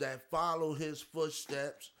 that followed his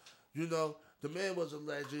footsteps. You know, the man was a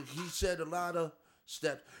legend. He said a lot of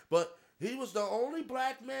steps, but he was the only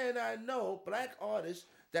black man I know, black artist,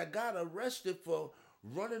 that got arrested for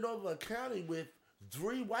running over a county with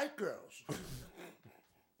 3 white girls.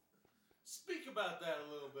 Speak about that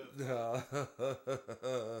a little bit.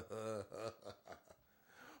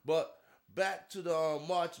 But back to the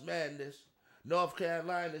March Madness. North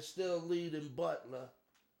Carolina is still leading Butler.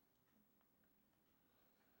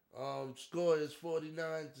 Score is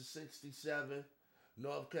 49-67.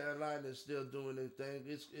 North Carolina is still doing their thing.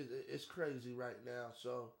 It's crazy right now.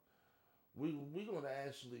 So we're gonna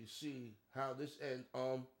actually see how this ends.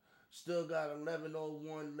 Still got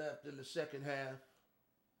 11:01 left in the second half.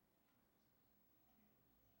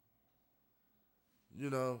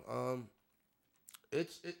 You know,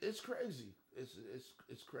 it's crazy.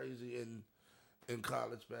 It's crazy in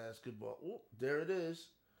college basketball. Ooh, there it is.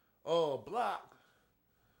 Oh, block.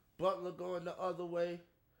 Butler going the other way.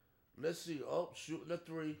 Let's see. Oh, shooting a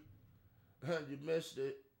 3. You missed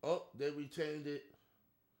it. Oh, they retained it.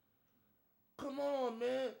 Come on,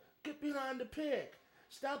 man. Get behind the pick.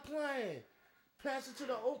 Stop playing. Pass it to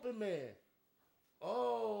the open man.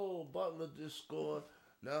 Oh, Butler just scored.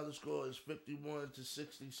 Now the score is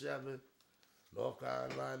 51-67. North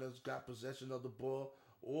Carolina's got possession of the ball.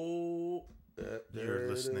 Oh, you're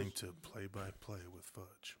listening to Play-by-Play with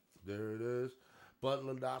Fudge. There it is.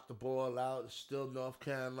 Butler knocked the ball out. It's still North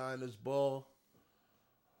Carolina's ball.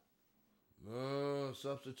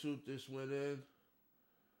 Substitute this went in.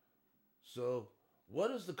 So,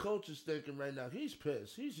 what is the coaches thinking right now? He's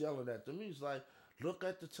pissed. He's yelling at them. He's like, look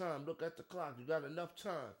at the time. Look at the clock. You got enough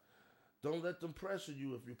time. Don't let them pressure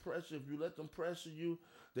you. If you let them pressure you,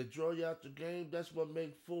 they draw you out the game. That's what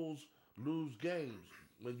makes fools lose games.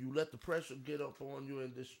 When you let the pressure get up on you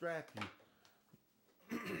and distract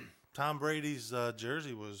you. Tom Brady's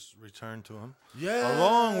jersey was returned to him. Yeah.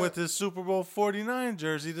 Along with his Super Bowl 49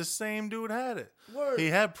 jersey, the same dude had it. Word. He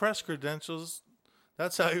had press credentials.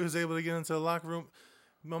 That's how he was able to get into the locker room.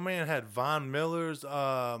 My man had Von Miller's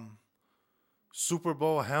Super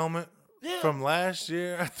Bowl helmet from last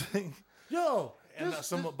year, I think. Yo. And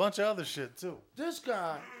a bunch of other shit, too. This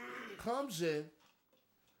guy comes in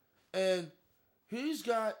and he's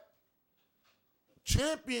got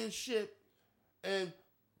championship and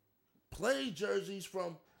play jerseys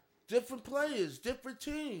from different players, different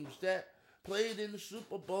teams that played in the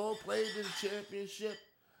Super Bowl, played in the championship.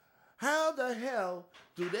 How the hell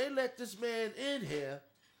do they let this man in here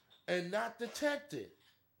and not detect it?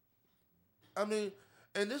 I mean,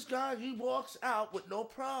 and this guy, he walks out with no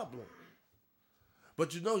problem.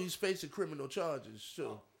 But you know he's facing criminal charges,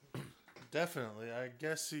 too. Definitely. I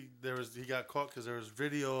guess he got caught because there was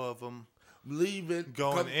video of him leaving,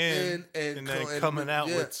 going in and then coming out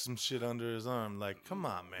with some shit under his arm. Like, come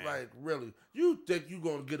on, man. Like, really? You think you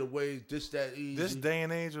going to get away that easy? This day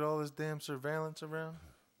and age with all this damn surveillance around?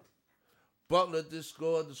 Butler just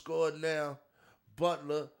scored. The score now.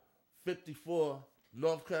 Butler, 54.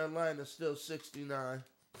 North Carolina still 69.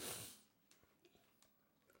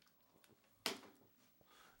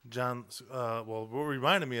 What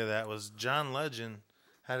reminded me of that was John Legend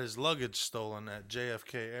had his luggage stolen at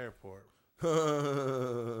JFK Airport.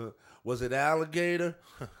 Was it alligator?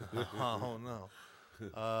 Oh, no.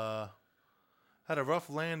 Had a rough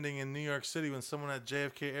landing in New York City when someone at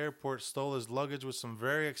JFK Airport stole his luggage with some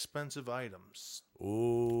very expensive items.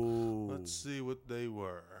 Ooh. Let's see what they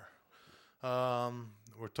were.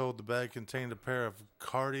 We're told the bag contained a pair of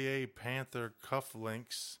Cartier Panther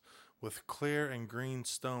cufflinks with clear and green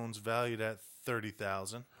stones valued at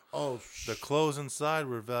 $30,000. Oh, the clothes inside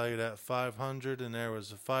were valued at $500, and there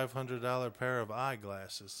was a $500 pair of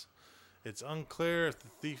eyeglasses. It's unclear if the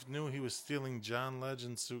thief knew he was stealing John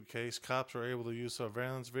Legend's suitcase. Cops were able to use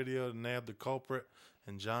surveillance video to nab the culprit,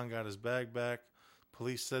 and John got his bag back.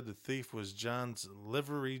 Police said the thief was John's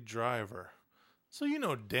livery driver. So you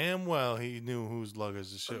know damn well he knew whose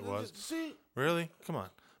luggage the shit was. See? Really? Come on.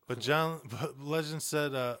 But Legend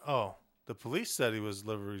said, the police said he was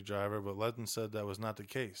livery driver, but Legend said that was not the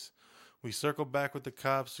case. We circle back with the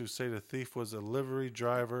cops who say the thief was a livery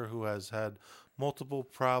driver who has had multiple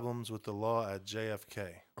problems with the law at JFK.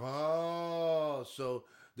 Oh, so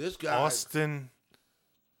this guy... Austin...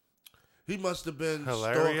 He must have been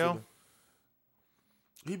Hilario?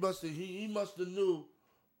 He must have knew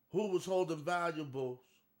who was holding valuables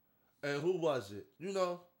and who was it. You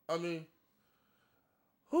know, I mean,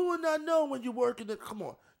 who would not know when you're working it? Come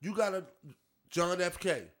on. You got a John F.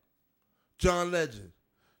 K., John Legend.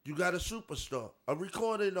 You got a superstar, a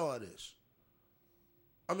recording artist.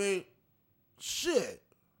 I mean, shit.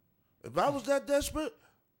 If I was that desperate,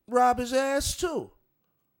 rob his ass too.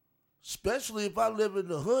 Especially if I live in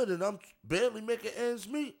the hood and I'm barely making ends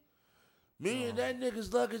meet. Me and that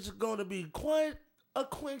nigga's luggage are going to be quite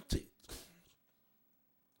acquainted.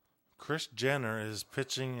 Kris Jenner is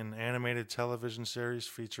pitching an animated television series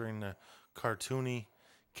featuring the cartoony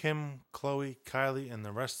Kim, Khloe, Kylie, and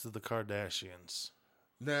the rest of the Kardashians.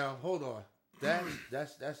 Now, hold on.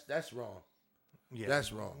 That's wrong. Yeah,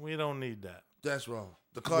 that's wrong. We don't need that. That's wrong.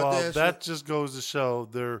 The Kardashians... Well, that just goes to show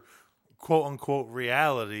their quote-unquote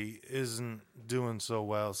reality isn't doing so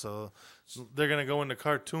well, so they're going to go into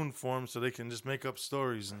cartoon form so they can just make up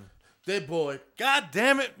stories. And they bored. God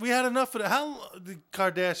damn it, we had enough of the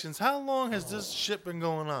Kardashians. How long has this shit been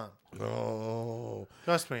going on? Oh.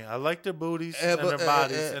 Trust me, I like their booties and their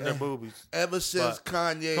bodies and their boobies. Ever since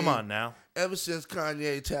Kanye... Come on now. Ever since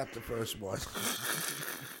Kanye tapped the first one.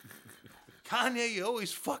 Kanye, you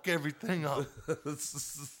always fuck everything up.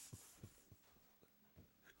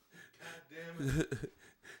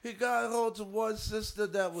 He got hold to one sister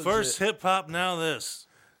that was first hip hop, now this.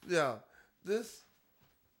 Yeah, this.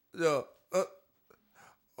 Yeah,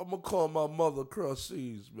 I'm gonna call my mother across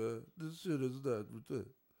seas, man. This shit is not with it.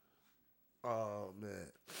 Oh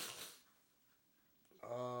man.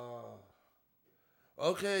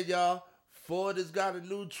 Okay, y'all. Ford has got a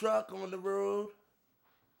new truck on the road.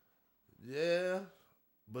 Yeah,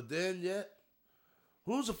 but then yet,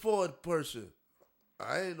 who's a Ford person?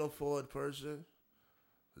 I ain't no Ford person.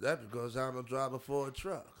 That's because I don't drive a Ford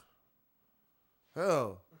truck.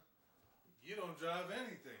 Hell. You don't drive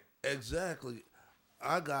anything. Exactly.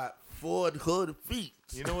 I got Ford hood feet.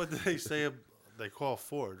 You know what they say? They call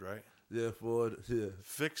Ford, right? Yeah, Ford. Yeah.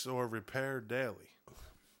 Fix or repair daily.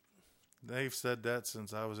 They've said that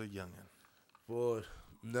since I was a youngin'. Ford.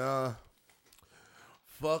 Nah.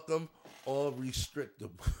 Fuck them or restrict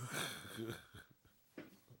them.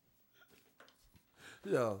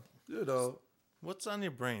 Yeah, you know. What's on your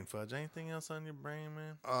brain, Fudge? Anything else on your brain,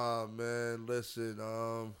 man? Man, listen,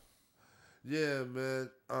 yeah, man,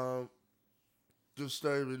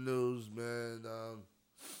 disturbing news, man.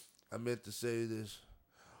 I meant to say this.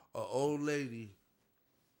 An old lady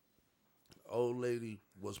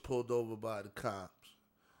was pulled over by the cops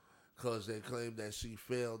because they claimed that she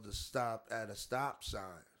failed to stop at a stop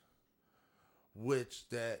sign, which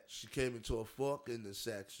that she came into a fork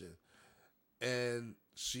intersection. And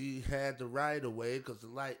she had the right of way because the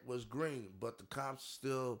light was green. But the cops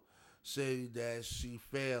still say that she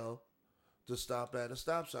failed to stop at a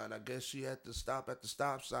stop sign. I guess she had to stop at the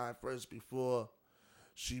stop sign first before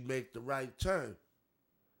she make the right turn.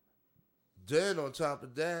 Then on top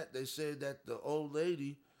of that, they say that the old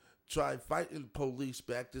lady tried fighting police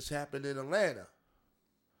back. This happened in Atlanta.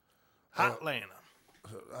 Hotlanta.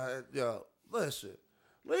 Yo, listen.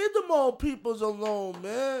 Leave them old peoples alone,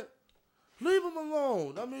 man. Leave them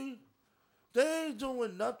alone. I mean, they ain't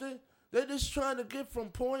doing nothing. They're just trying to get from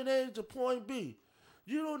point A to point B.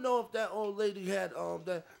 You don't know if that old lady had,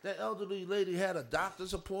 that elderly lady had a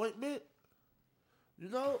doctor's appointment. You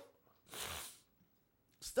know?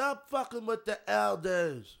 Stop fucking with the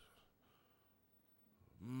elders.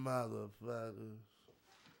 Motherfuckers.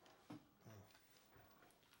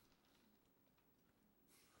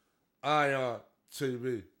 Ion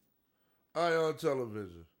TV. Ion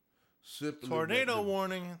Television. Simply tornado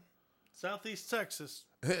warning, Southeast Texas.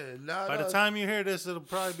 Nah, By the time you hear this, it'll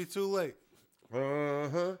probably be too late.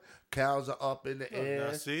 Cows are up in the air.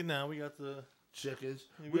 Now, see, now we got the chickens.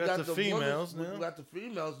 We got the females now. We got the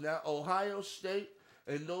females now. Ohio State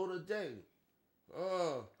and Notre Dame.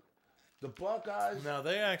 The Buckeyes. Now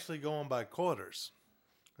they actually going by quarters.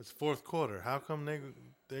 It's fourth quarter. How come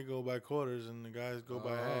they go by quarters and the guys go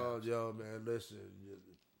by halves? Oh, yo, man, listen.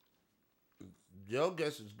 Your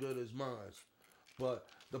guess is good as mine. But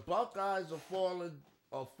the Buckeyes are falling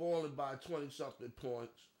by 20-something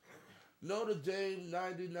points. Notre Dame,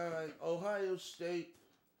 99. Ohio State,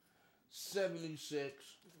 76.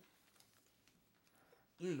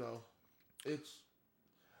 You know,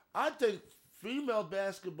 I think female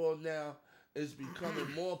basketball now is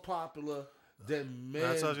becoming more popular then men.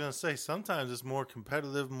 That's what I was gonna say. Sometimes it's more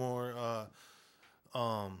competitive, more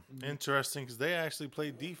interesting because they actually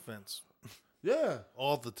play defense. Yeah,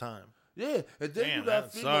 all the time. Yeah, and then damn, you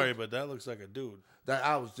got sorry, but that looks like a dude. That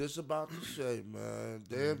I was just about to say, man.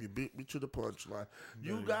 Damn, you beat me to the punchline.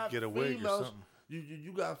 You got get a females. wig or something.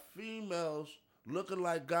 You got females looking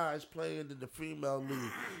like guys playing in the female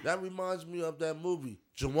league. That reminds me of that movie,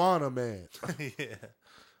 Joanna Man. Yeah.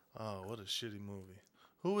 Oh, what a shitty movie.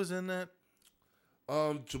 Who was in that?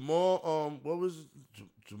 Jamal. What was it?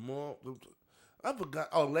 Jamal? I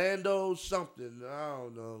forgot. Orlando something. I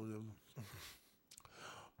don't know.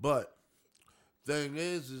 But thing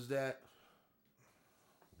is that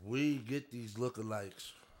we get these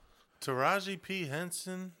lookalikes. Taraji P.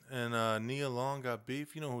 Henson and Nia Long got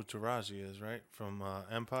beef. You know who Taraji is, right? From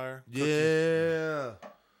Empire? Yeah.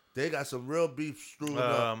 They got some real beef screwing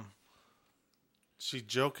up. She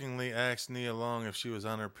jokingly asked Nia Long if she was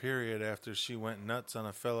on her period after she went nuts on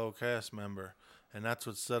a fellow cast member. And that's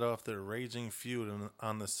what set off their raging feud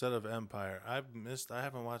on the set of Empire. I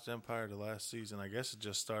haven't watched Empire the last season. I guess it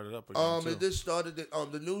just started up again. It just started.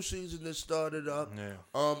 The new season that started up. Yeah.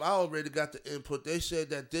 I already got the input. They said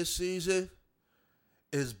that this season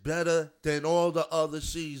is better than all the other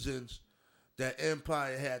seasons that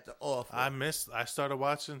Empire had to offer. I started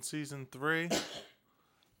watching season 3,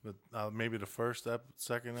 but maybe the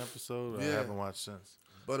second episode. Yeah. I haven't watched since.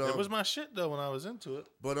 But it was my shit though when I was into it.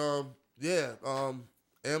 But yeah,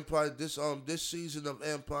 Empire. This season of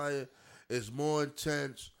Empire is more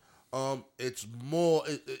intense. It's more.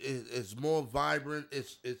 It's more vibrant.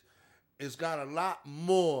 It's got a lot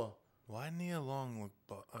more. Why Nia Long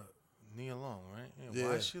look? Nia Long, right? Yeah.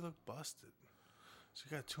 Why she look busted? She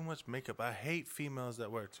got too much makeup. I hate females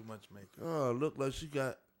that wear too much makeup. Oh, look like she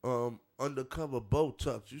got undercover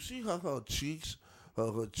Botox. You see her cheeks.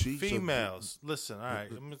 Her cheeks. Females, listen. All right,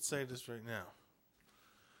 I'm gonna say this right now.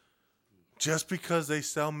 Just because they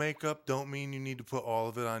sell makeup don't mean you need to put all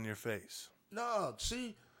of it on your face. No,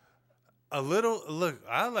 see. A little, look,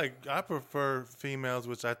 I prefer females,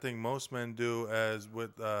 which I think most men do, as with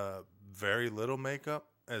very little makeup,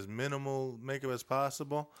 as minimal makeup as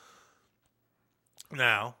possible.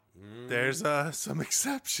 Now, there's some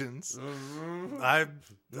exceptions. I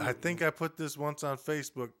think I put this once on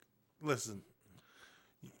Facebook. Listen,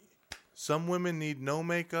 some women need no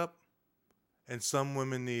makeup. And some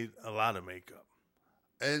women need a lot of makeup.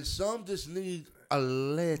 And some just need a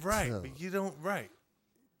little. Right, but you don't, right.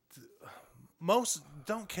 Most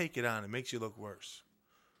don't cake it on. It makes you look worse.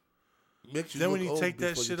 Then when you take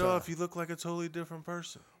that shit off, you look like a totally different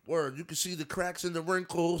person. Word, you can see the cracks and the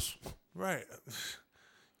wrinkles. Right.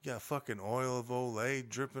 You got fucking oil of Olay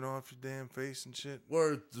dripping off your damn face and shit.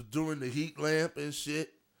 Word, doing the heat lamp and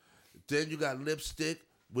shit. Then you got lipstick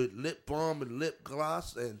with lip balm and lip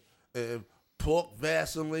gloss and pork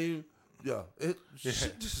Vaseline, I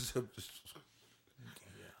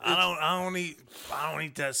don't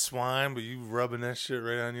eat that swine, but you rubbing that shit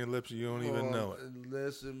right on your lips, you don't even know it. And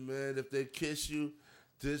listen, man, if they kiss you,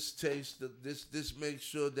 this makes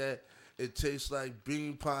sure that it tastes like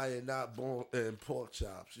bean pie and not bone and pork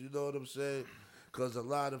chops. You know what I'm saying? Because a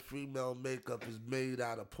lot of female makeup is made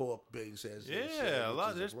out of pork base. A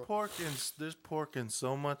lot. There's pork in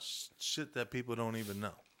so much shit that people don't even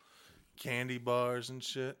know. Candy bars and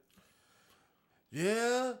shit.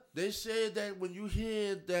 Yeah, they said that when you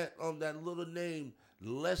hear that that little name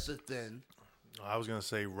lecithin. I was gonna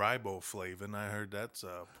say riboflavin. I heard that's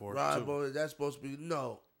pork too. That's supposed to be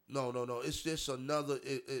no. It's just another.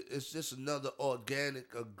 It's just another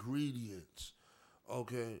organic ingredient.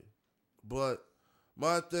 Okay, but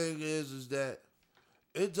my thing is that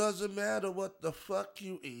it doesn't matter what the fuck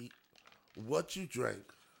you eat, what you drink,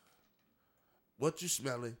 what you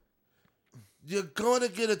smelling. You're gonna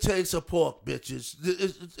get a taste of pork, bitches.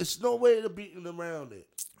 It's no way to beating around it.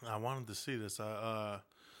 I wanted to see this. The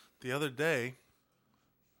other day,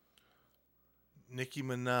 Nicki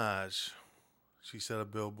Minaj, she set a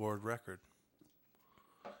Billboard record.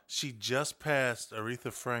 She just passed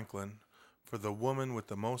Aretha Franklin for the woman with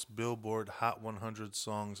the most Billboard Hot 100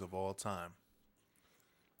 songs of all time.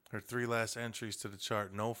 Her 3 last entries to the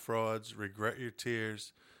chart, No Frauds, Regret Your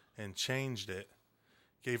Tears, and Changed It,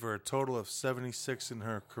 gave her a total of 76 in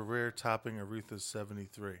her career, topping Aretha's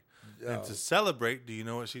 73. Yo. And to celebrate, do you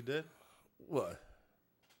know what she did? What?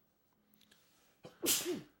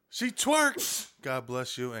 She twerked. God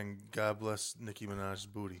bless you, and God bless Nicki Minaj's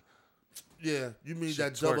booty. Yeah, you mean She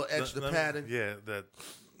that twerked. double extra pattern? Yeah, that.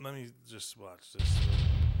 Let me just watch this.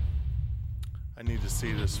 I need to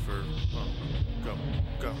see this for. Oh,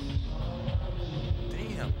 go.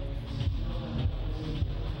 Damn.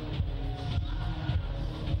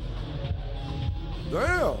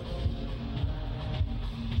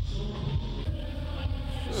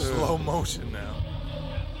 motion now.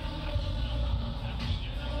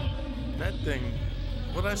 That thing,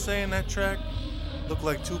 what I say in that track, look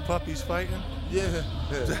like two puppies fighting? Yeah.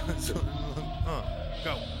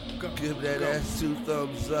 Go. Give that ass 2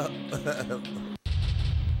 thumbs up.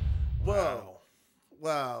 Wow.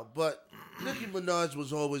 But Nicki Minaj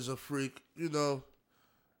was always a freak, you know.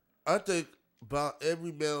 I think about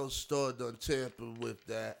every male star done tampered with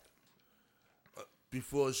that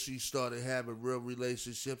before she started having real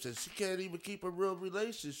relationships. And she can't even keep a real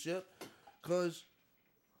relationship because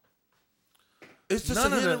it's just a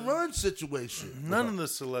hit-and-run situation. None of the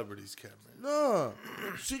celebrities can, man. No.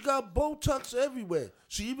 She got Botox everywhere.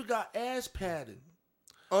 She even got ass padding.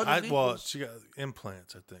 She got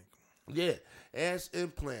implants, I think. Yeah, ass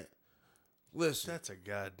implant. Listen. That's a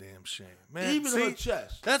goddamn shame. Man, even her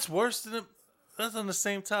chest. That's worse than... That's on the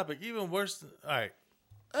same topic. Even worse than... All right.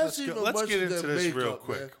 Let's get into this makeup, real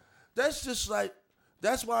quick. Man. That's just like...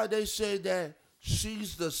 That's why they say that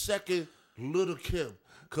she's the second Little Kim.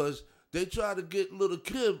 Because they try to get Little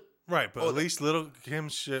Kim... Right, but at least Little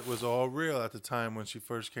Kim's shit was all real at the time when she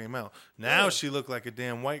first came out. Now she looked like a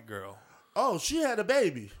damn white girl. Oh, she had a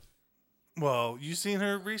baby. Well, you seen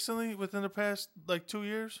her recently within the past, 2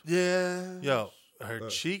 years? Yeah. Yo, her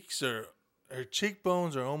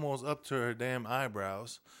cheekbones are almost up to her damn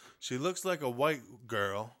eyebrows. She looks like a white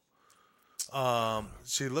girl.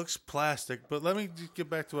 She looks plastic, but let me get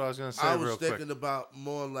back to what I was going to say real quick. I was thinking about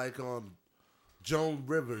more like Joan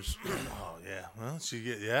Rivers. Oh, yeah. Well,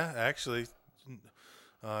 actually,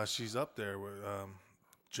 she's up there with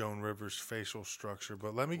Joan Rivers' facial structure.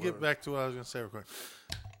 But let me get back to what I was going to say real quick.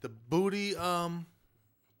 The booty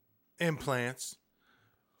implants,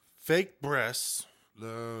 fake breasts,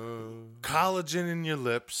 collagen in your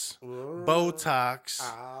lips, Botox.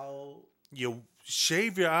 Ow. You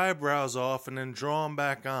shave your eyebrows off and then draw them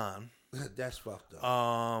back on. That's fucked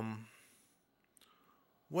up.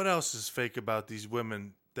 What else is fake about these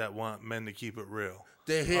women that want men to keep it real?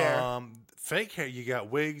 Their hair. Fake hair. You got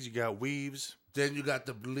wigs, you got weaves. Then you got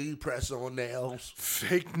the bleed press on nails.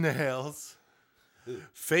 Fake nails.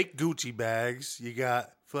 Fake Gucci bags. You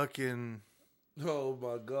got fucking... Oh,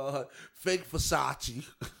 my God. Fake Versace.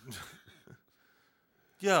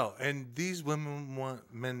 Yo, and these women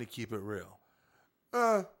want men to keep it real.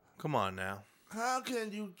 Come on now. How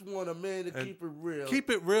can you want a man to keep it real?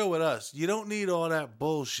 Keep it real with us. You don't need all that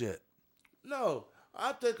bullshit. No.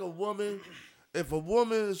 I think if a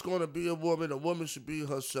woman is going to be a woman should be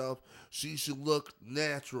herself. She should look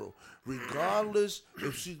natural. Regardless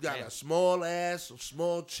if she got a small ass, a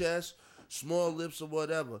small chest, small lips, or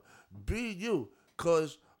whatever. Be you.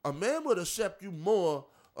 Because a man would accept you more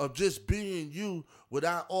of just being you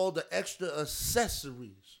without all the extra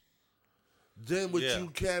accessories than with you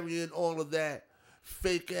carrying all of that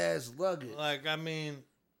fake-ass luggage.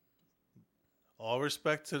 All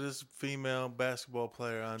respect to this female basketball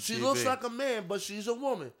player on TV. She looks like a man, but she's a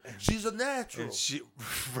woman. She's a natural.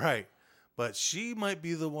 Right. But she might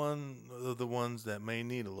be the ones that may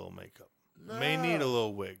need a little makeup. May need a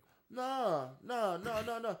little wig. No.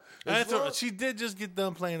 She did just get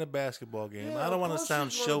done playing a basketball game. I don't want to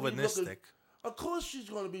sound chauvinistic. Of course she's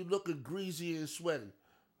going to be looking greasy and sweaty.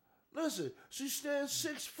 Listen, she stands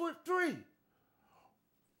 6'3".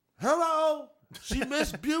 Hello? She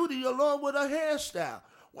Miss Beauty along with her hairstyle.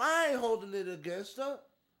 Well, I ain't holding it against her.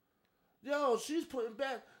 Yo, she's putting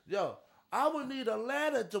back. Yo, I would need a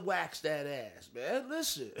ladder to wax that ass, man.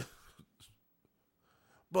 Listen.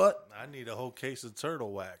 But I need a whole case of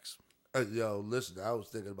turtle wax. Yo, listen, I was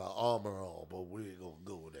thinking about Armor All, but we ain't gonna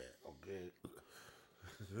go with that, okay?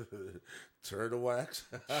 Turtle wax?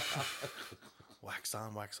 Wax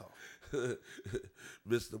on, wax off.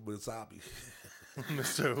 Mr. Wasabi.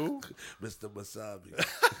 Mr. who? Mr. Wasabi.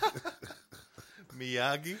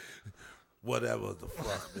 Miyagi? Whatever the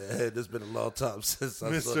fuck, man. It's been a long time since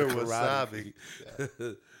I saw Mr. the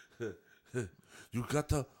Wasabi. You got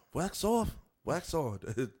the wax off? Wax on.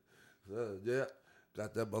 Yeah.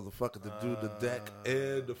 Got that motherfucker to do the deck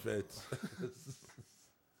and the fence.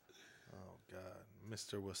 Oh, God.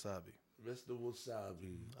 Mr. Wasabi. Mr.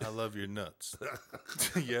 Wasabi. I love your nuts.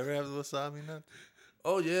 You ever have the wasabi nuts?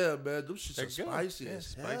 Oh, yeah, man. Them shits are spicy as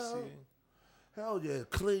spicy. hell. Hell yeah.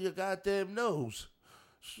 Clean your goddamn nose.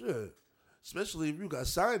 Shit. Especially if you got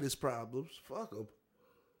sinus problems. Fuck them.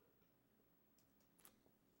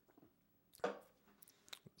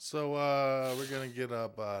 So we're going to get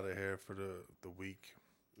up out of here for the week.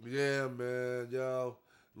 Yeah, man. Y'all,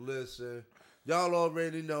 listen. Y'all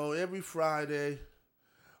already know every Friday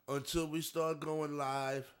until we start going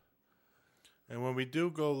live. And when we do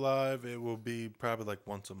go live, it will be probably like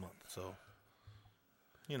once a month. So,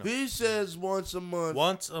 you know. He says once a month.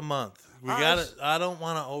 Once a month. I don't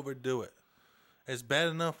want to overdo it. It's bad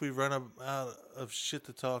enough we run out of shit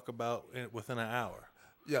to talk about within an hour.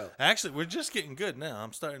 Yeah. Actually, we're just getting good now.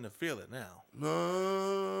 I'm starting to feel it now.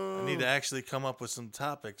 No. I need to actually come up with some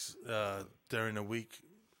topics during the week.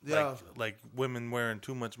 Yeah. Like women wearing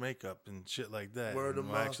too much makeup and shit like that. Word of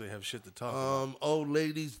we'll mouth. actually have shit to talk about. Old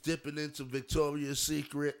ladies dipping into Victoria's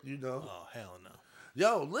Secret, you know. Oh, hell no.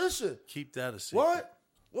 Yo, listen. Keep that a secret.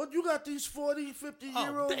 What? You got these 40,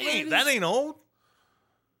 50-year-old ladies? That ain't old.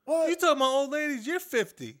 What? You talking about old ladies? You're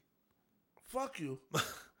 50. Fuck you.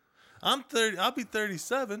 I'm 30. I'll be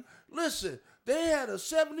 37. Listen, they had a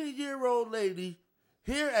 70-year-old lady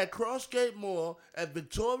here at Crossgate Mall at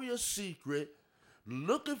Victoria's Secret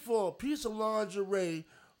looking for a piece of lingerie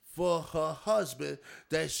for her husband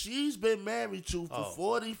that she's been married to for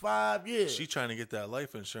 45 years. She trying to get that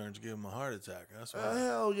life insurance, give him a heart attack. That's why.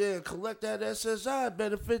 Hell yeah, collect that SSI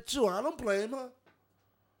benefit too. I don't blame her.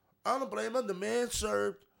 The man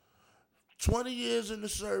served 20 years in the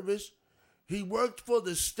service. He worked for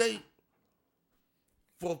the state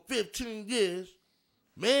for 15 years.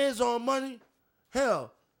 Man's on money.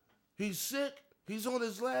 Hell, he's sick. He's on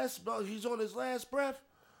his last breath.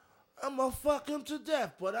 I'm gonna fuck him to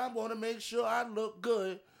death, but I want to make sure I look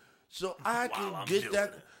good so I can get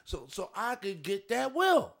that. So I can get that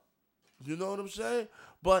will. You know what I'm saying?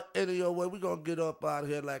 But anyway, we're gonna get up out of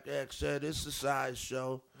here like X said. It's the Side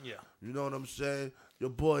Show. Yeah. You know what I'm saying? Your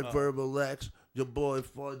boy Verbal X, your boy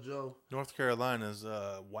Fudjo. North Carolina's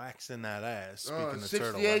waxing that ass. Speaking of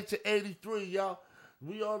 68 to 83, y'all.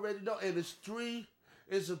 We already know, and it's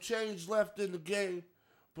some change left in the game.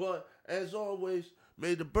 But as always,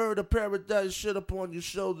 may the bird of paradise shit upon your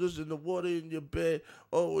shoulders and the water in your bed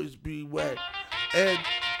always be wet. And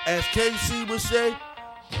as KC would say,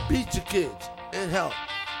 beat your kids and help.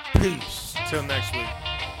 Peace. Till next week.